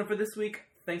 that's enough for this week.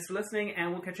 Thanks for listening,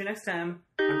 and we'll catch you next time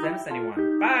on Dennis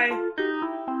Anyone. Bye.